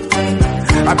solo.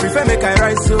 I prefer make I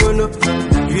ride solo.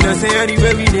 You don't say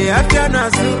anywhere we dey at your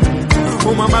naso.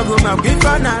 Oh mama go ma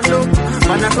kwifanalo.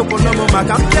 Manako polomo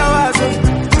makamchawazo.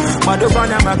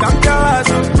 Madopana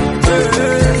makamchawazo.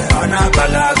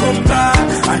 Anabala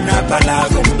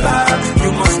gumba.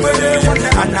 You must wear it.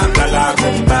 Anabala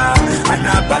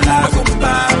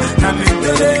gumba.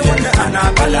 Namindele.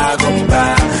 Anabala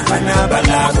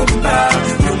gumba.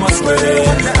 You must wear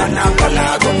it. Anabala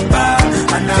gumba.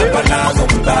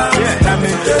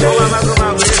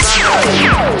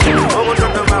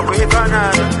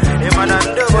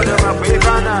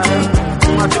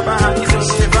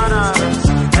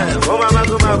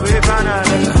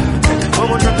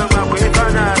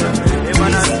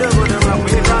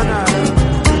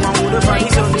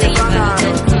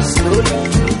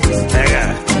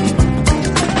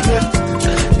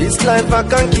 This life I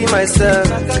can't keep myself.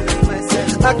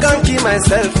 I can't keep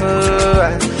myself.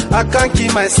 I can't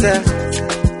keep myself.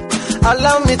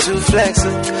 Allow me to flex.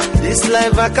 This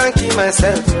life I can't keep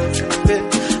myself.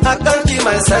 I can't keep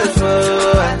myself.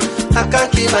 I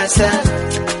can't keep myself.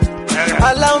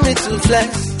 Allow me to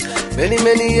flex.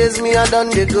 Many years me I done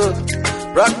the go.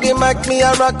 Rock the mic, me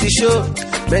I rock the show.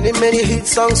 Many hit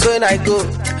songs when I go.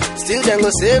 Still them go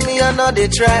say me I know they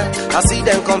try. I see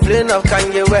them complain of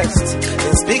Kanye West.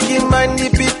 In speaking mind the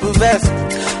people best.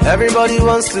 Everybody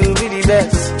wants to be the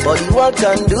best, but the world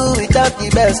can do without the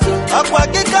best.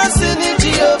 Nobody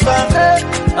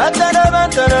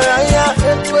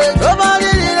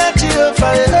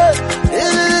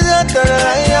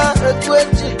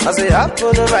I say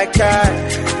happen to my car.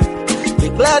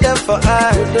 Declare them for I.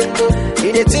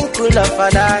 Anything cool up for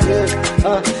that.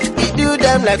 He do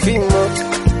them like Fimo.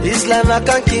 This life I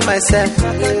can't keep myself.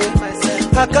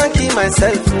 I can't keep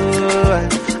myself.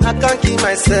 I can't keep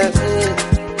myself.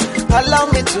 Allow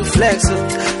me to flex.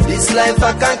 This life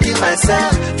I can't keep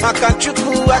myself. I can't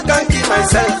chuku, I can't keep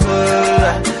myself.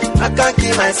 I can't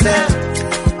keep myself.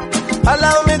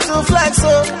 Allow me to flex.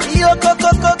 Yo coco,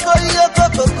 yo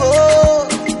coco.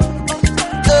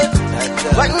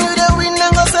 When you the win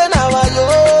and go say now yo.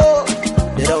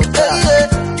 They don't care.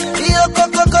 Yo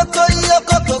coco, yo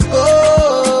coco.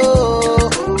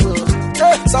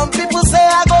 Some people say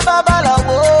I go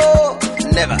babalawo.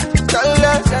 Never. Tell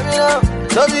them,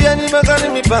 don't be anybody carry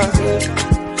me pass.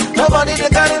 Nobody they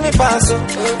carry me pass.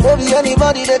 Don't be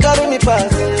anybody they carry me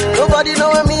pass. Nobody know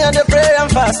when me and they pray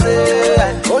and fast.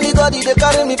 Only God they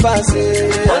carry me pass.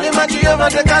 Only my Jehovah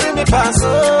they carry me pass.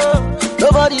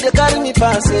 Nobody they carry me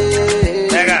pass.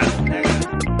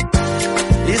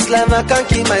 This life I can't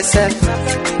keep myself.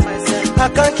 I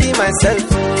can't keep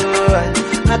myself.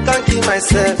 I can't keep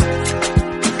myself.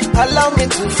 Allow me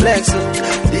to flex.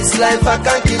 This life I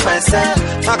can't keep myself.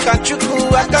 I can't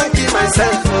chuku, I can't keep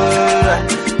myself.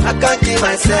 I can't keep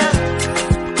myself.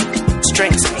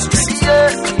 Strength.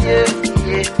 Yeah.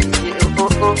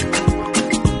 Oh.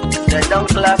 They don't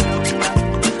clap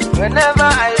whenever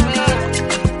I win.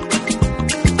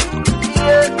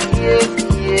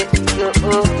 Yeah.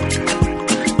 Oh.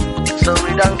 So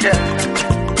we don't care.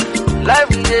 Life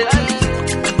we live.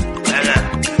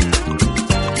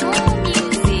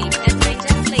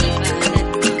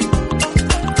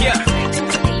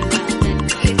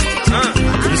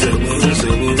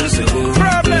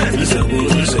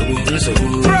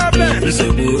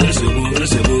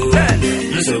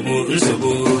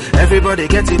 Everybody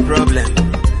get a problem.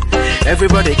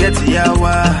 Everybody get a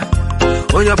yawa.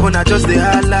 Oh, your bona just the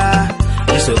holla.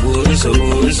 It's a boo.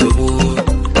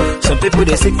 Some people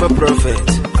they seek for profit.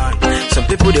 Some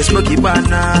people they smoke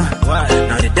banana.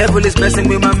 Now the devil is messing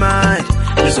with my mind.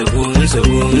 It's a boo.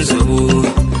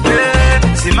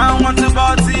 Hey, see man want to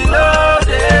party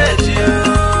loaded you.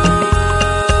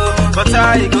 But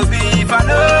I go be if I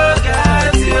don't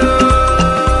get you.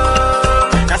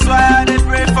 That's why I dey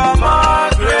pray for more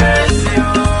grace, you.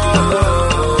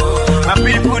 My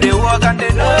people they walk and they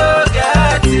don't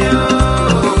get you.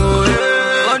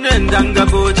 Onendanga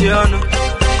bojiano,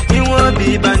 you won't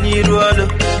be baniruano.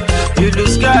 You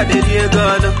lose God in your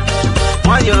God.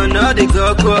 Why you not the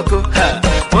go coco?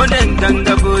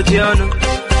 Onendanga bojiano,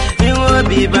 you won't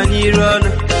be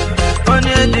baniruano.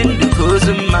 Onendindu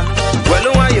kozuma. Well,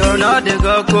 why you're not the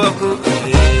go coco?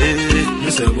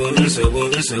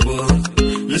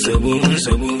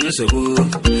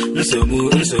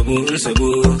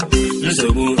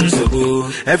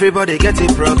 Everybody get a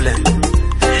problem.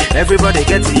 Everybody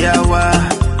get a yawa.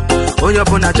 Oh, your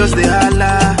bona just the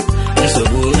holla.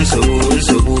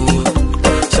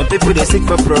 Some people they seek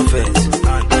for profit.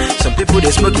 Some people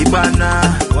they smoke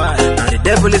banana. Now the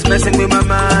devil is messing with my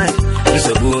mind. It's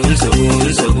a boo.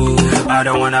 I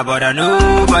don't wanna bother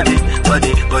nobody, but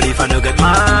if I don't get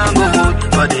mango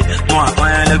wood, more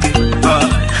I love it.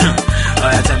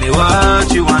 Tell me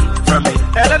what you want from me.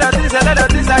 A lot of things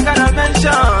I cannot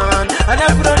mention. And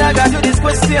every day I got you this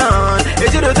question.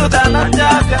 Is you the total not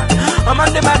job? I'm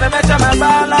on the man, I met my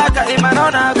bar like I'm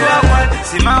on a go one.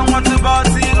 See man want to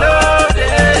bossy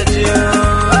loaded you.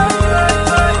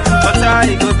 But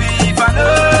I go be if I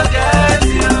don't get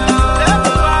you.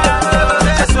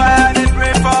 That's why I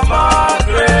pray for more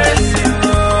grace, you.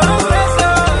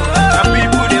 And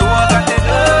people they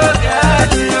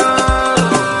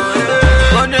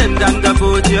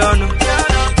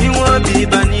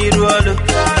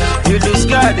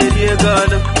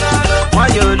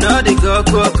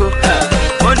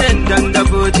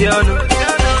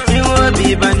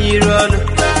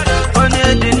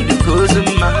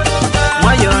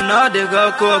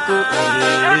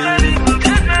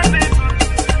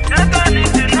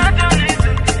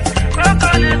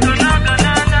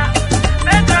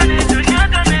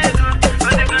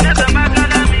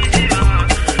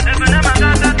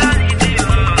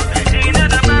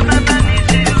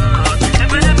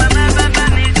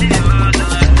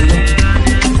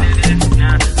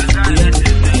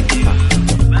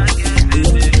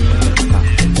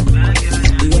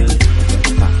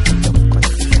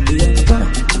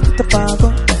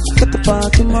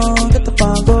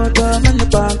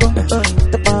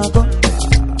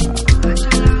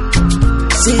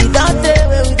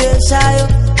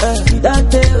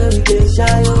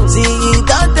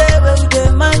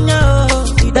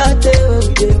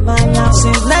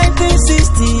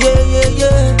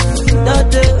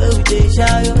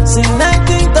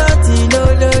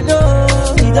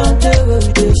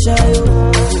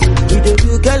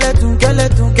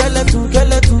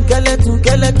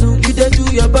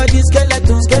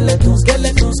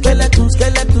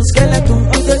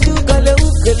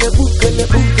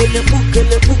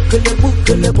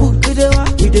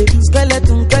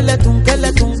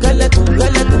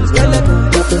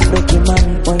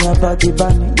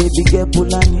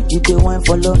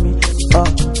Follow me,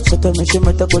 so tell me she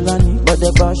met a kulani, but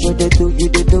the bar show they do, you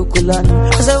they do kulani.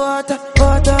 I say water,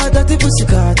 dirty pussy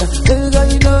carter. Every girl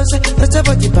you know say that's a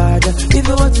body bad. If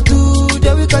you want to do,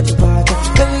 then we got the party.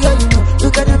 Every girl you know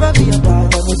you can never be a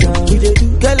bad. You they do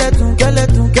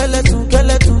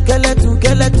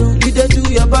skeleton. You they do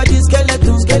your body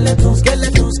skeleton. You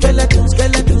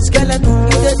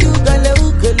they do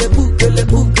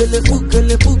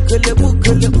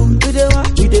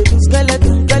you they do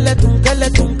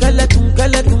skeleton.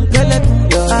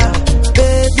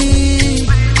 Baby,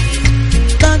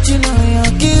 don't you know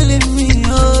you're killing me,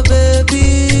 oh baby.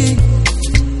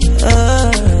 Oh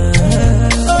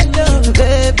no,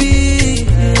 baby,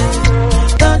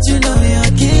 don't you know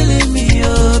you're killing me,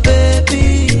 oh baby.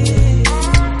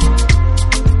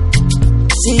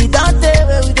 See, don't tell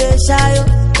where we dey shy, oh.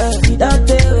 Don't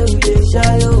tell where we dey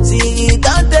shy, oh. See,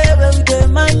 don't tell where we dey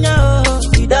mania, oh.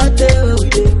 Don't tell where we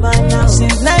dey mania.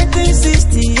 Since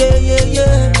 1960,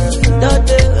 yeah. Don't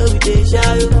tell where we dey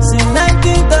shy, oh. Since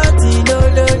 1930,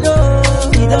 no.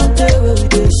 Don't tell where we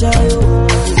dey shy, oh.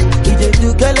 You dey do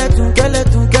skeleton.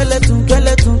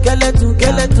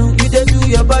 You dey do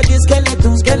your body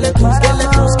skeleton. You dey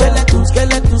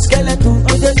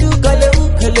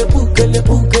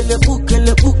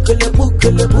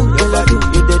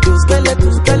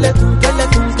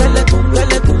do you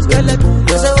dey do skeleton.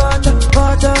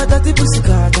 Water, dirty pussy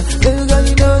carter. Baby girl,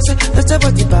 you know say that's a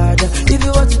body bad. If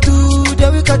you want to do,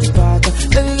 then we got the party.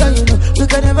 Baby girl, you know we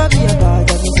can never be a bad.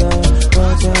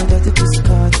 Water, dirty pussy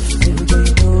carter. Baby girl,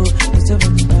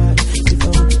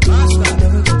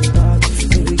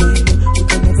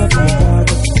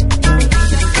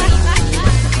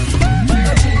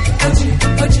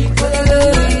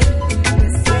 know that's a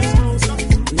body bad. If I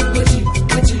want to do,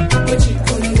 then we got the party.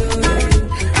 Baby girl, you know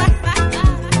we can never be a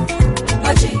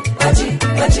bad.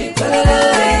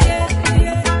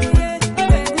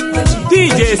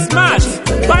 DJ Smash,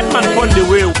 Batman on the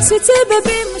wheel. City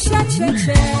baby, musha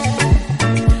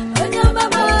Onya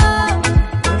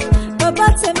Baba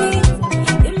to me,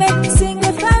 you make me sing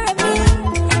the fire me.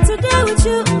 Today with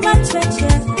you, my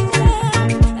cheche.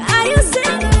 Are you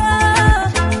singing?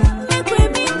 Make we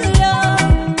meet the Lord.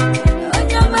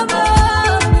 Onya Baba,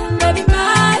 baby my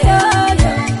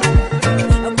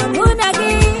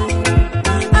Omamunagi,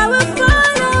 I will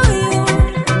follow you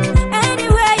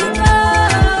anywhere you go.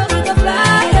 We can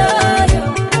fly.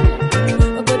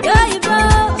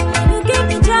 You give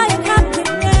me joy and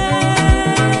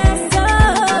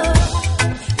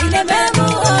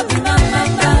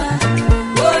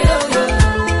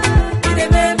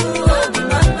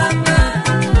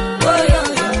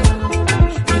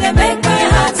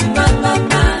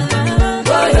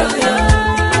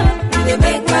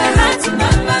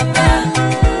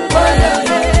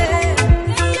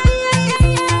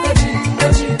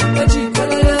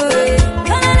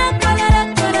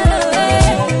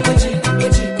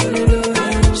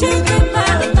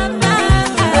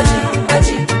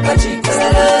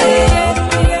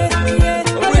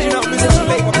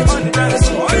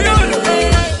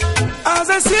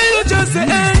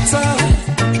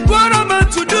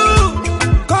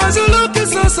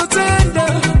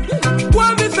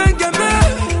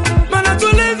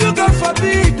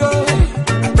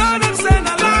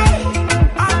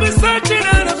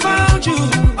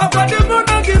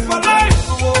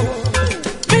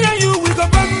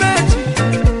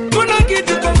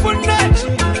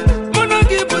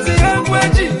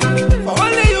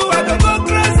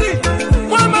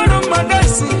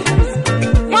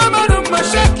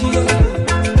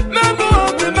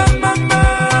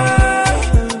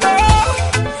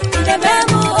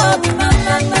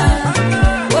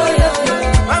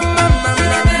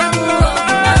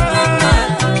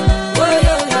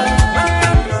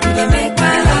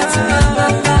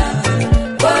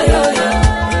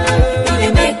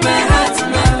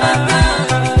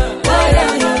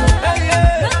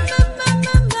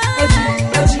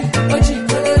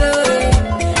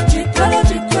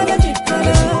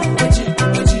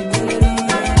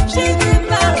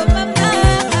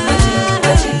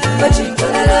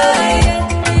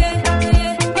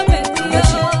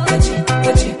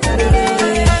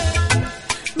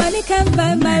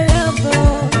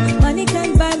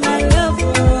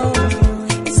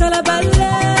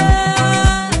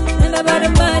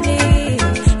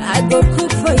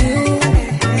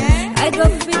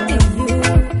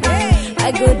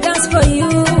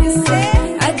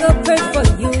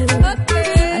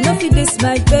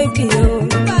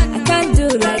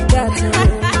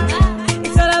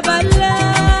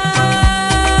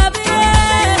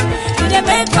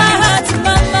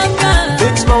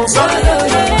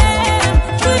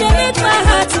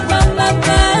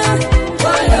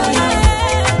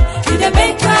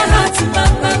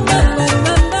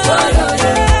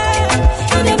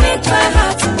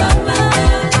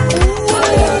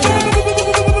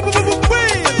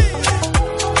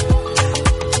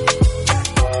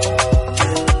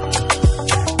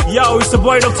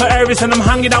Paris and I'm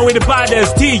hanging out with the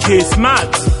baddest DJ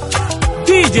Smart.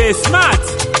 DJ Smart,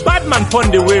 Badman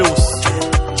pon the wheels.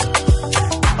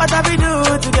 What have we do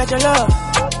to get your love?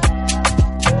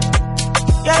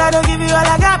 Girl, I don't give you all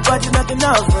I got, but it's not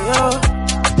enough for you.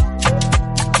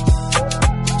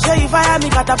 Show you fire me,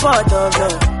 got a pot of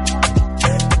love.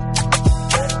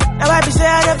 Now I be say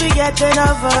I don't be getting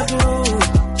enough of you.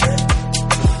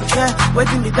 Yeah,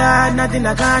 waiting me down, nothing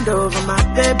I can't do for my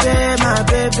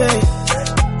baby.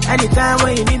 Anytime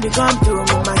when you need me, come to me,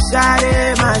 my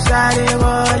shawty,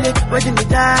 wallet. Waiting me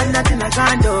down, nothing I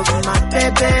can't do for my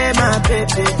baby.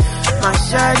 My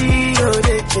shawty, oh,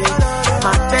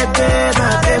 my baby.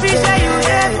 Baby, say you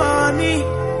there for me,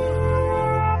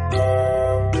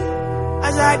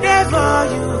 as I there for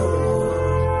you.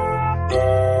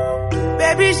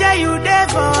 Baby, say you there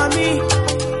for me,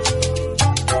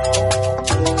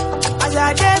 as I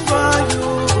there for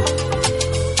you.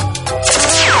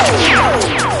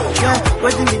 Yeah,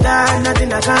 waiting me down,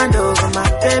 nothing I can't do for my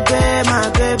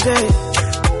baby.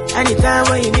 Anytime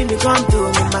when you need me, come to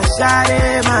me, my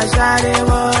shawty,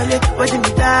 wallet. Waiting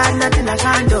me down, nothing I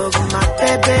can't do for my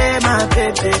baby.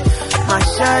 My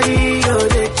shawty, oh,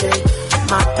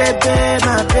 my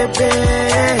baby.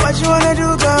 What you wanna do,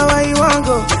 girl? Where you wanna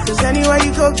go? Cause anywhere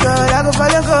you go, girl, I go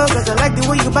follow, go. Cause I like the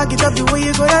way you back it up, the way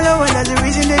you go down low. And that's the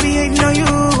reason they be hating on you.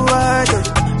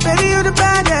 Baby, you the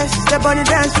baddest. Step on the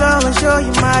dance floor and show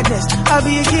you madness. I'll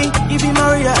be a king, you be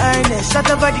Maria Ernest. Shut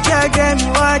up at the girl, damn,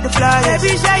 you are the flyest.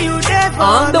 Baby, say you there for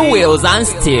On me. the wheels and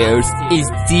stairs is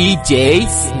DJ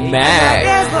Smack.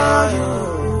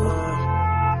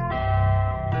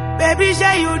 Baby,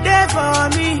 say you there for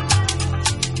me,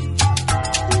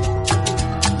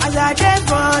 as I there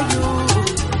for you.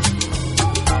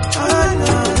 Oh,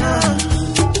 no.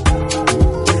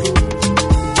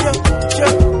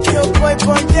 Yo, boy,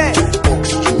 Ponte.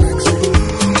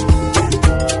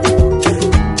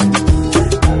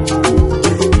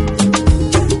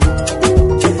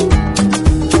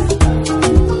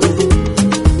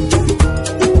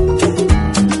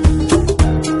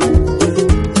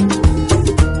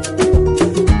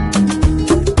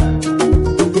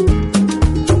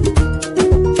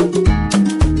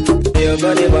 Your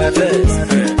body my face,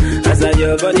 as I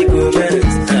your body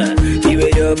comments, the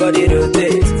way your body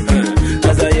rotates,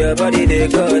 as I your body they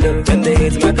call up, when they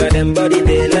hit my car, them body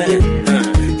they land,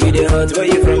 you the hot where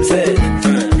you from say,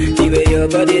 the way your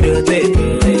body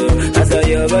rotates, as I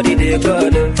your body they call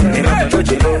up, if you remember what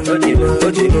you do,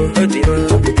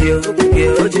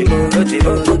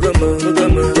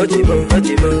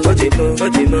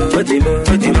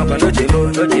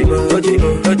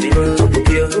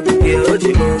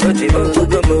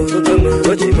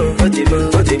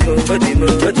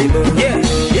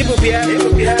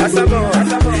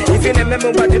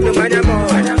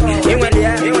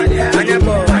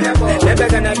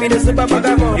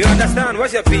 you understand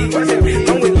what's your fee?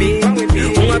 Come with me.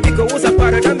 Who's a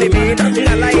part of me?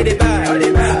 I like it back.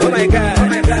 Oh my God.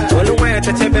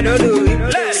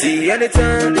 See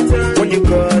anytime when you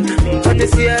call, when you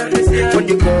see when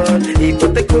you call, he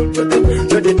put the cool,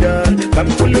 put the door. Come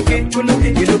looking,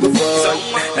 you look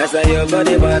for. As I your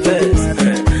body matters,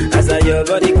 as I your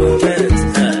body comments,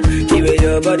 the way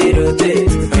your body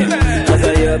rotates, as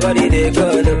I your body they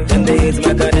call up, and they hit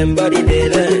my car, them body they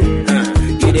land.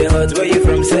 You the hot where you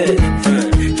from say,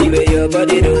 the way your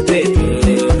body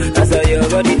rotates, as I your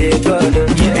body they call up.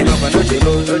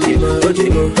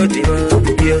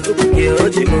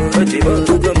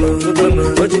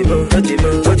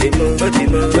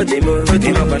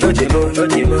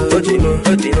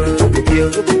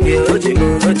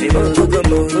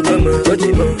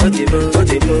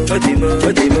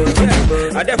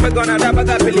 I never gonna have a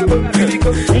pelico.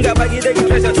 Nga bagi de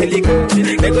treasure telico.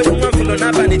 They go to one full on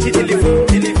up and it's telico.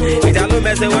 It's a low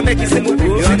mess and one make it move.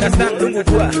 You understand?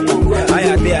 Lumukua. I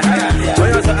am there.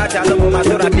 When also at a low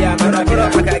maturapia, Marapura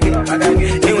Makagi.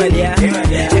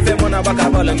 If I'm on a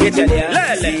bacabal and get you there.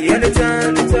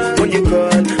 Anytime when you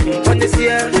call, when you see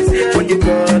when you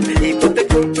call, he put the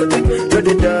cook to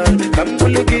the door. Come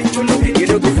looking, you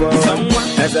look for someone.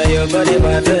 As I your body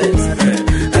matters,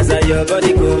 as I your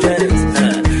body comments,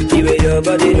 the way your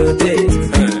body rotates,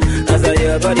 as I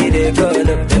your body they call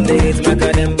up, and they hit my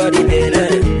car, them body they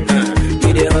land.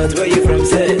 You the hot where you from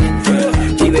say,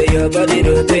 the way your body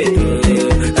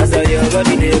rotates, as I your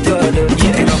body they call up.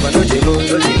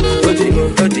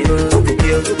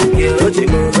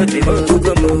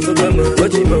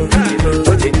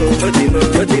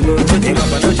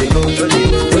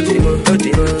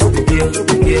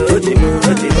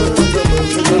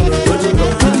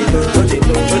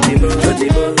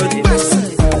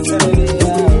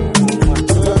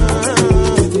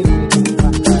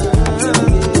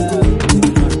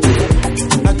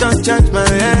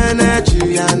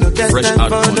 no time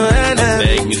for no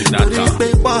enemy.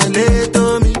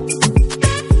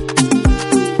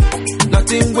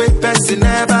 Nothing with person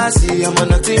never see. I'm on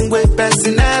nothing with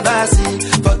person never see.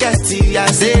 Forget it, I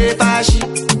say bashi.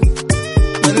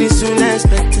 Money soon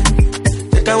expected.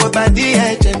 Take our body,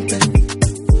 I jump.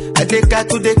 I take her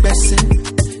to the person.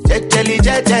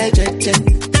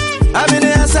 I'm in the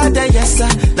answer, then yes sir.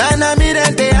 Then I'm in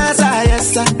the answer,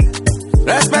 yes sir.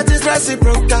 Respect is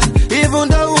reciprocal, even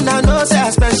though I know say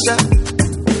I'm special.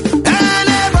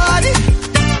 Anybody,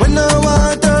 when no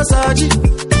one to search it.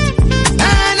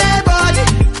 Anybody,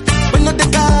 when not the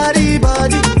carry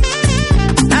body.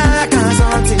 I can't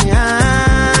something,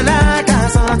 I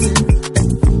can't something.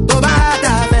 Go back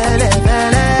to fele,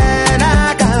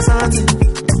 I can't something.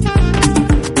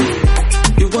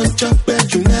 You want your bed,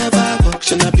 you never walk.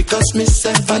 Should not because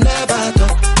myself I never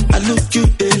talk. I look you,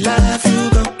 they laugh, you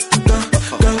go.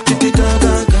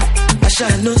 I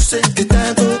shall no say the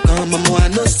time go come. Mama, I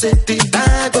no say the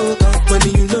time go come. When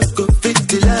you look go fit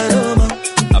the line,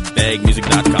 I beg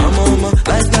music.com. Mama,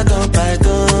 life not on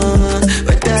Python.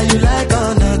 Whether you like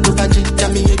or not, go back to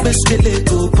me, you best kill it,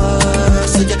 go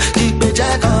pass. So yeah, keep it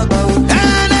jack on bow.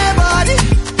 Anybody,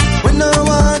 when no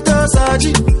one to search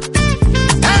it.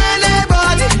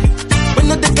 Anybody, when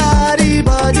not the carry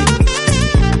body.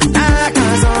 I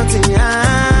can't something,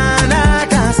 I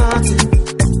can't something.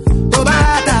 Go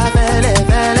back to fele,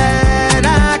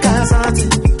 I can't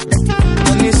something.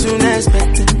 Money soon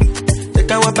expected.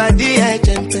 Take our body, I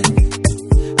jump.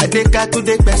 I take her to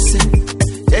the person.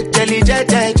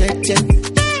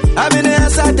 I'm in the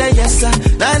answer, then yes sir.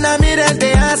 Then I'm in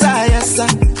the answer, yes sir.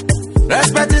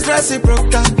 Respect is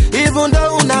reciprocal, even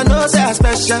though I know say I'm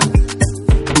special.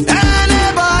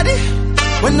 Anybody,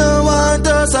 when no one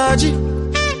to search it.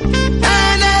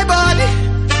 Anybody,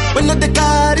 when not the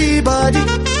carry body.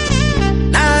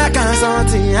 I can't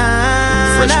something,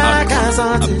 I can't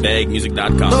something. I beg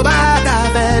music.com. Go back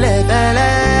to fele,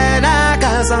 I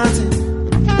can't something.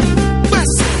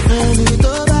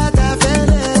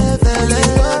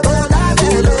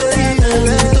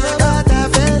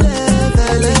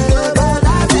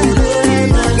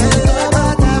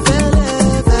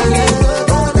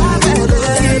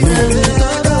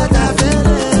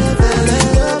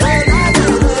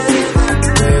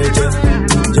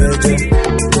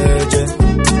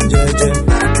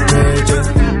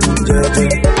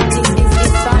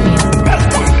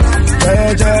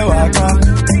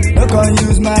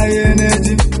 Use my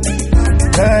energy.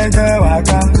 Jeje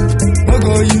waka, no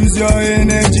go use your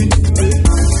energy.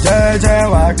 Jeje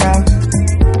waka,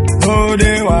 no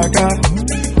dey waka,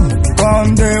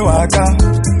 come dey waka,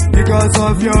 because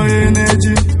of your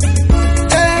energy.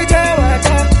 Jeje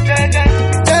waka, jeje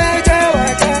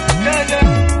waka,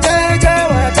 jeje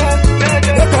waka,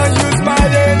 no go use my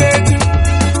energy.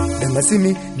 Them a see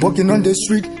me walking on the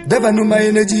street, never know my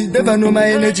energy, never know my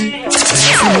energy.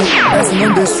 Dancing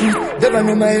on the street, never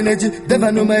know my energy,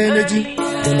 never know my energy.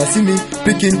 Them a see me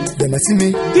picking, them a see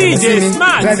me DJ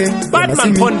Smart, driving,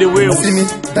 Batman on the wheel. Them a see me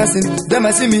dancing, them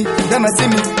a see me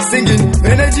singing.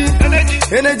 Energy,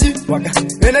 energy, waka,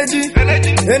 energy,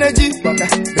 energy, waka,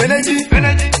 energy,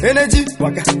 energy,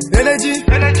 waka, energy,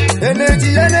 energy,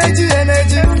 energy, energy, energy,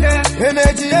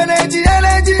 energy, energy, energy,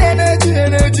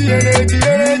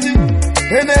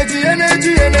 energy,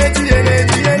 energy,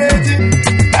 energy, energy.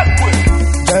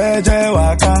 Jeje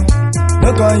waka, no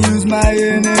go use my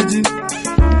energy.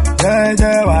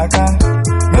 Jeje waka,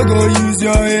 no go use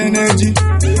your energy.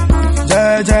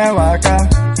 Jeje waka,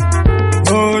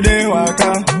 no dey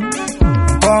waka,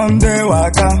 come dey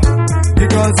waka,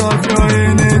 because of your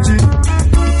energy.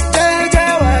 Jeje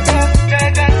waka,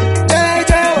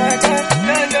 jeje waka,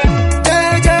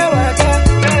 jeje waka,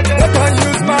 no go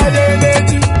use my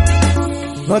energy.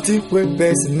 Nothing wey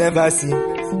person never see.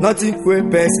 Nothing wey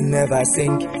person never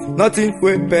sing, nothing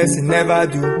wey person never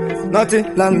do,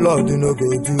 nothing landlord do no go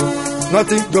do,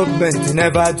 nothing government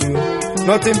never do,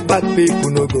 nothing bad people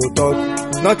no go talk,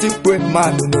 nothing wey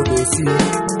man no go see.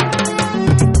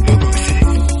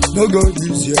 No go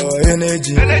use your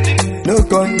energy, no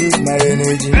go use my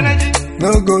energy,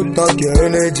 no go talk your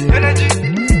energy.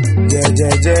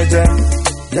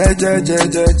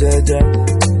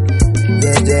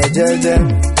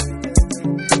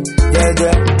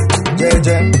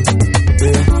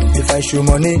 If I show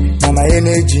money, now my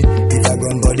energy. If I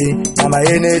gun body, now my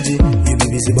energy. You be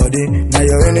busy body, now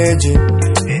your energy.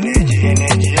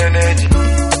 Energy.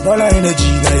 Dollar energy,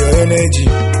 now your energy.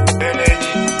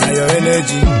 Now your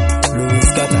energy. Louis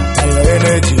Scatter, now your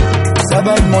energy.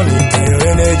 Sabbath money, now your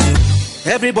energy.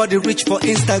 Everybody reach for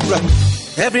Instagram.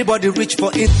 Everybody reach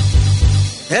for it.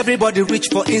 Everybody reach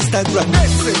for Instagram.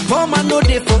 Mama no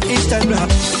day for Instagram.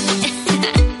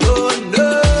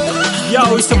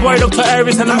 Yo, it's the boy Dr.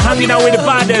 Aries and I'm hanging out with the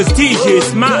baddest DJ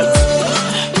Smart.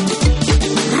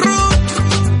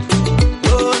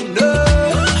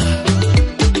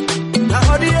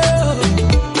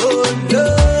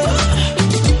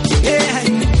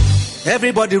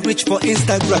 Everybody reach for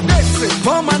Instagram.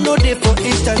 Poor man no day for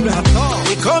Instagram.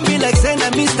 They call me like saying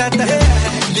I'm Mr.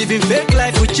 Living fake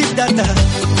life with cheap data.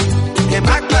 Them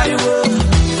act by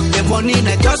the money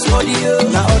not just for the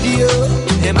audio.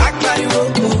 Them act by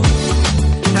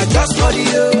not just for the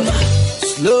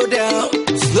slow down,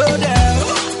 slow down.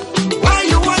 Why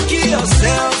you want to kill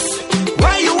yourself?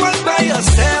 Why you want by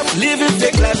yourself? Living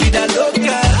fake life with a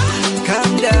loca.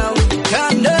 Calm down,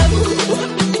 calm down.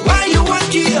 Why you want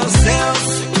to kill yourself?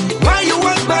 Why you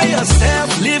want by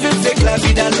yourself? Living fake la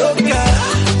vida loca.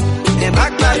 Them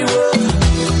act like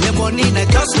the money not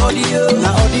just for the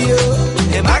audio.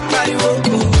 Them act like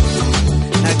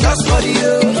not just for the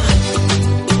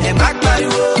them act like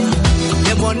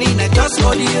the money not just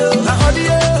for the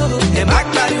audio. Them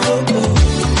act like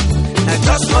not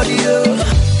just for the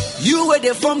you where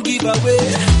they from giveaway.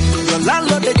 Your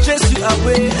landlord they chase you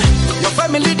away. Your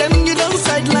family them you don't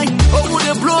sideline. Oh, would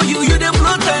they blow you? You they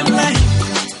blow timeline.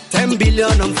 10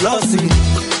 billion on flossing.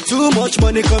 Too much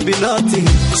money can be nothing.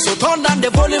 So turn down the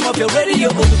volume of your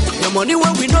radio. Your money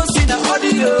when we don't see the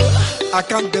audio. I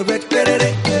can't the red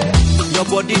perere. Your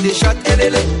body they shot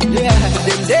elele.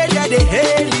 Them there they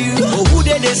hail you. Oh, who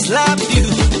they slap you?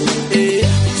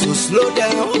 So slow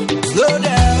down, slow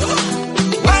down.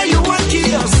 Why you want to kill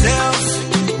yourself?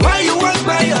 Why you want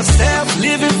by yourself?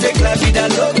 Living fake la vida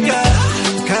loca.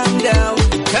 Calm down,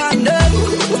 calm down.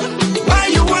 Why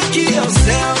you want to kill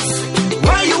yourself?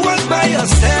 Why you want by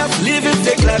yourself? Living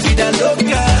fake la vida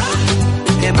loca.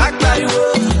 Them act like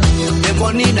the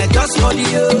money not just for the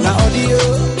audio.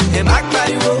 Them act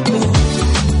like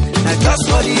not just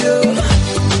for the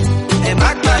them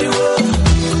act like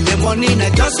the money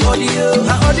not just for the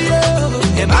audio.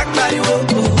 Them act like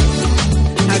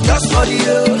not just for the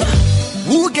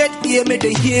who get here, may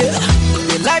they hear.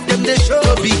 They like them, they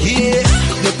show be here.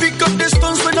 They pick up the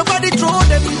stones when nobody throw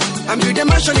them. I'm with the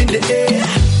mansion in the air.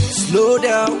 Slow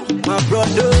down, my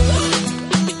brother.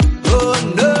 Oh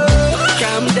no,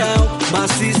 calm down, my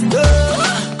sister.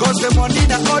 Cause the money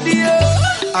the audio.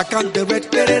 I can't the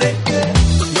red perere.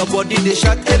 Your body they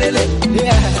shot elele.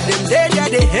 Them there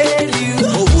they hail you.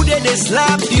 Oh, who they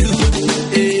slap you.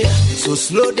 So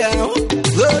slow down,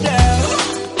 slow down.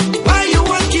 Why you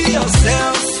want to kill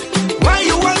yourself? Why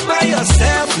you want by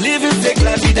yourself? Living fake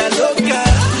la vida loca.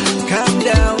 Calm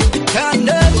down, calm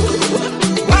down.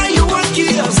 Why you want to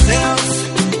kill yourself?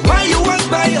 Why you want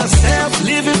by yourself?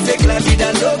 Living fake la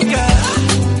vida loca.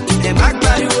 Them act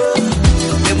like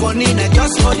the money not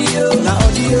just for the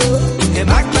audio. Them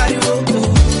act like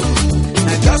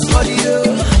not just for the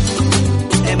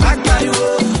them act like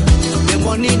the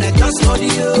money not just for the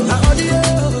audio.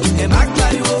 Them act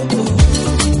like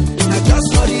just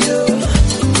for you.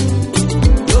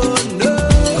 Oh no.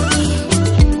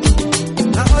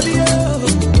 Audio.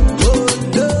 Oh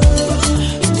no.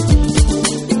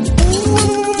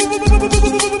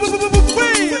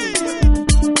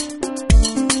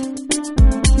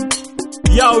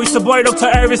 Yo, it's the boy Dr.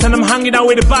 Aries and I'm hanging out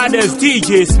with the baddest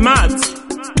DJ Smart.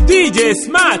 DJ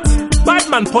Smart.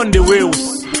 Batman pon the wheels.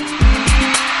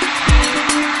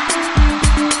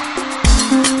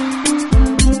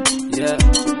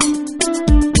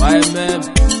 Why man?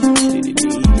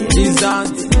 These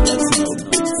aunts.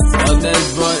 Oh, that's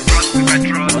boy.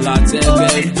 All I tell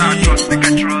baby. Trust me,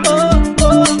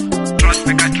 trust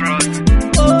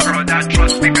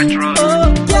me, trust.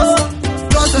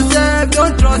 Trust yourself,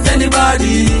 don't trust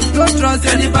anybody. Don't trust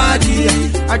anybody.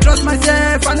 I trust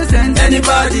myself, I don't send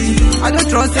anybody. I don't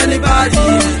trust anybody.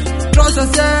 Trust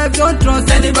yourself, don't trust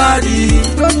anybody.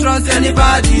 Don't trust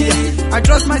anybody. I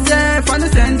trust myself, I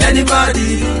don't send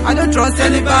anybody. I don't trust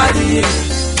anybody.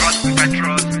 Trust me, I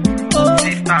trust.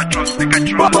 Sister, trust me, I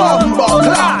trust.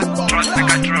 Trust me, I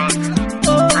trust.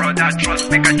 Brother, trust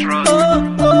me, I trust.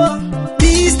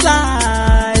 This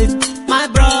life, my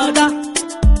brother,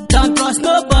 don't trust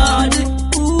nobody.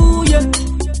 Ooh yeah,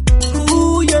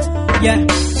 ooh yeah, yeah.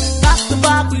 Back to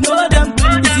back, we know them.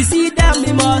 If you see them,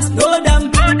 we must know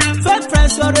them. Fake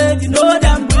friends already know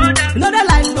them. Know they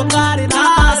like to carry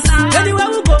us. Anywhere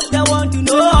we go, they want to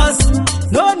know us.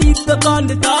 No need to gun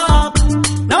the talk.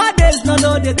 Nowadays, no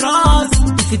know they trust.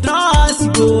 If you trust,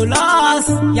 you go lost.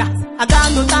 Yeah, I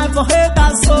got no time for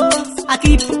haters, so I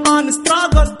keep on the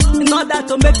struggle in order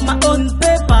to make my own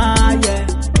paper. Yeah,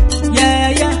 yeah,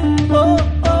 yeah. Oh,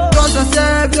 oh. Trust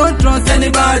yourself, don't trust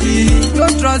anybody.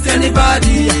 Don't trust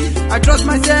anybody. I trust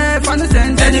myself, I don't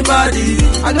send anybody.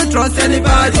 I don't trust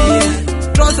anybody.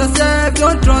 Trust yourself,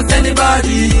 don't trust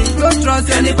anybody. Don't trust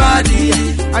anybody.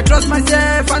 I trust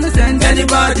myself, I don't send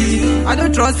anybody. I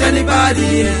don't trust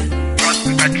anybody. Trust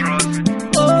make I trust.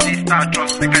 Sister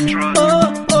trust make I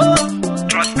trust.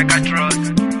 Trust make I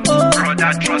trust.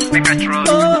 Brother trust make I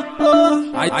trust.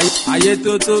 Ayé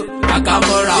tó tó,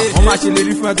 àkàmọ́ra, wọ́n máa ṣe lè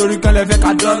rí fún ẹ torí kan lè fẹ́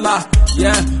ká dọ́là.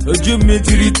 Ojú mi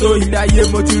ti rí tó ilé ayé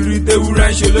mo ti rí tewúrẹ́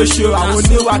ń ṣe lóṣù. Àwọn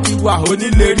oníwàkiwà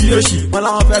onílé rí òṣì. Wọ́n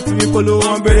láwọn fẹ́ fi mí polówó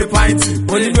wọn béèrè pàìntì.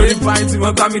 Mo ní béèrè pàìntì,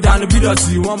 wọ́n gbá mi dànù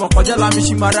bídọ̀tì. Wọ́n mọ̀ kọjá lámi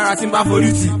ṣì máa dára tí ń bá forí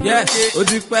tì. Ó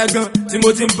ti pẹ́ gan tí mo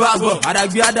ti ń bá bọ̀.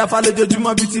 Àdàgbé àdàfà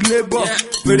lójoojúmọ́ bíi ti lébọ̀.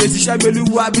 Fèrè ṣiṣẹ́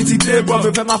gbẹlúwa bíi ti débọ̀. Mi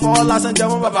fẹ́ máa fọwọ́ lásán jẹ́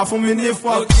wọ́n bàbá fún mi ní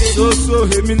fọ́. So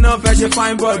èmi náà fẹ́ ṣe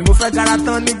fine boy. Mo fẹ́ gara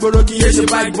tán ní gbòòrò kí n yé ṣe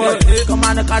bike boy.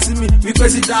 Kọ́mánà kásímì wípé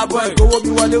sí dá boy. Kówó mi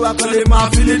wọlé wá kọ́lé máa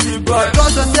fi lé ní boy.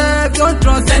 Trust yourself, don't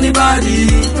trust anybody.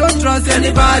 Don't trust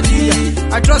anybody.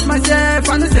 I trust myself,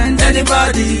 I don't send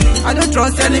anybody. I don't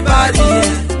trust anybody.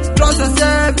 Trust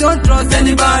yourself, don't trust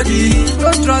anybody.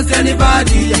 Don't trust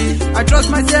anybody. I trust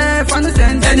myself, I don't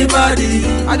send anybody.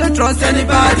 I don't trust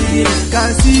anybody.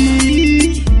 Can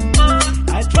see,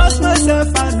 I trust myself,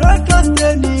 I don't trust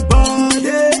anybody.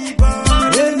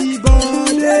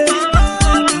 Anybody.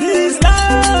 This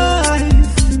life,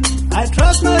 I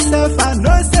trust myself, I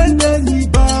don't send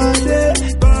anybody.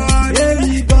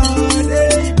 Anybody.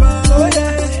 Oh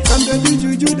yeah, some baby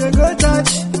juju they go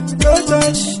touch, go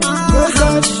touch, go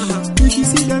touch. If you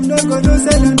see them, don't go no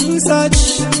say them do such,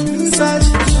 do such.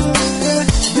 Yeah.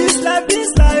 This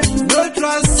life, no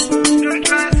trust.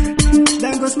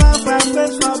 Then go smile for a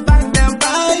face for back, then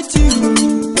bite you.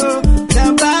 Oh,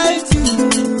 then bite you.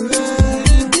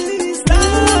 This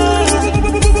life,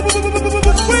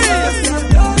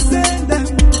 don't send them.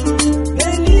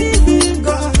 They live in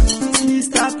God. It's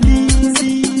Mr.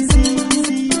 Please.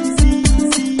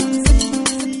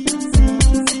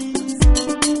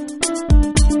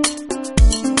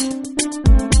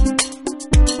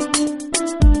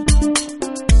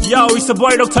 Yo, it's the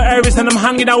boy Dr. Elvis and I'm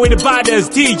hanging out with the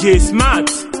baddest DJ Smart.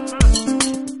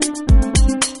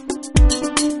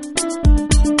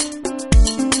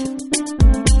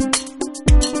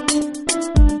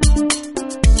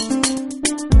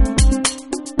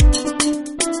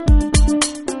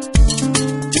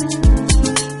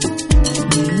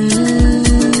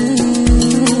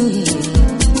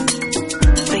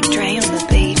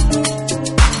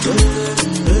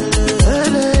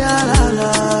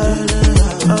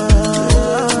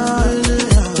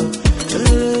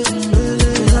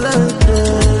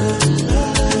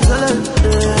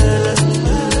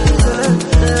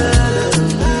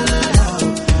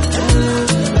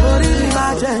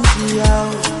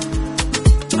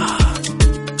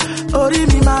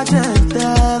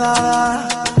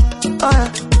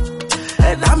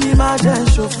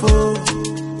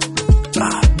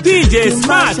 DJ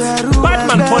Smart,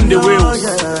 Batman on the wheels.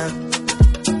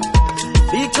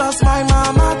 Because my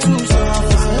mama too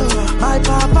suffer, my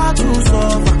papa too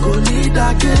suffer. Kolida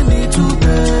gave me to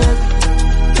bed,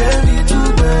 gave me to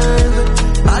bed.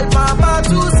 My papa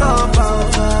too suffer,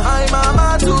 my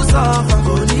mama too suffer.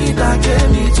 Kolida gave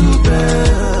me to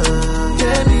bed,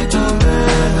 gave me to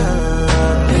bed.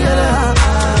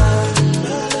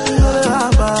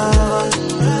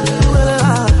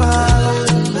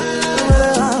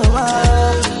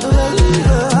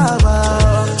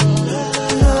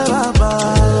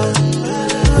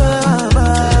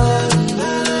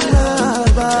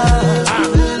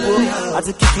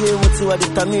 Àti kékeré mo ti wà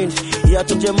determined. Ìyá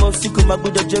tó jẹ́ mọ́ sí kò má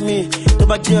gbọ́dọ̀ jẹ mí. Tó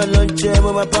bá jẹ́ ọlọ́njẹ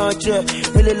mo máa bá wọn jẹ.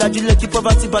 Mi lè lajú lẹ́kí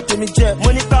poverty bá tèmi jẹ. Mo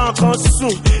ní káwọn kan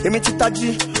sùn, èmi ti tají.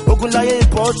 Ogun láyé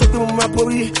ìbọn ṣe pé mo máa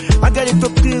borí. Agẹ́ni tó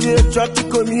kiri jọ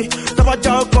kíkó mi. Tó bá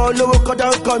já ọkọ̀ olówó kọjá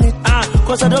ọkọ̀ mi.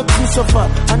 Cause I don't feel so far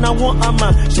and I want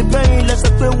hammer. Ṣé bẹ́yìn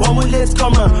lẹ́sẹ̀ pé wọ́n mú late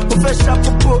comer. Mo fẹ́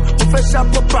ṣàpòpò, mo fẹ́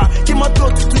ṣàpòpà. Kí mọ́tò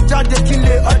tuntun jáde kí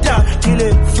lè ọjà. Kí lè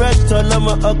fresh tán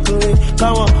lọ́mọ ọkùnrin.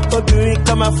 Káwọn obìnrin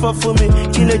ká máa fọ́ fún mi.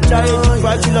 Kí lè jáde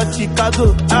Dubai kí lọ Chicago.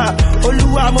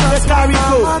 Olúwa mo fẹ́ kárí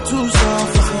go. My papa too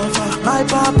suffer, my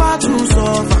papa too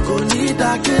suffer.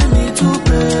 Kolida gave me to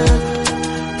bed,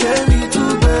 gave me to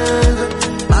bed.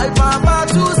 My papa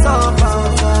too suffer,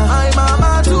 my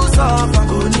mama too suffer.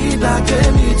 Kolida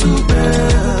gave me to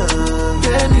bed,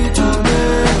 gave me to bed.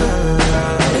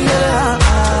 Yeah.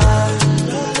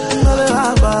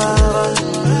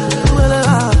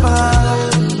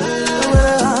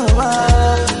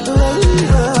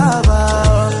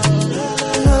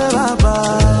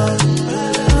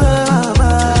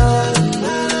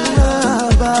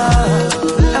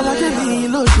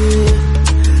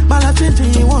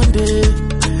 One day,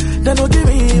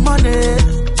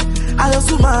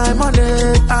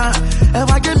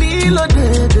 If I give me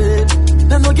loaded,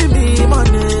 then no give me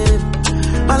money.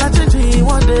 Man, I change me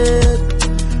one day.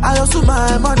 I also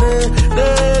my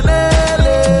money.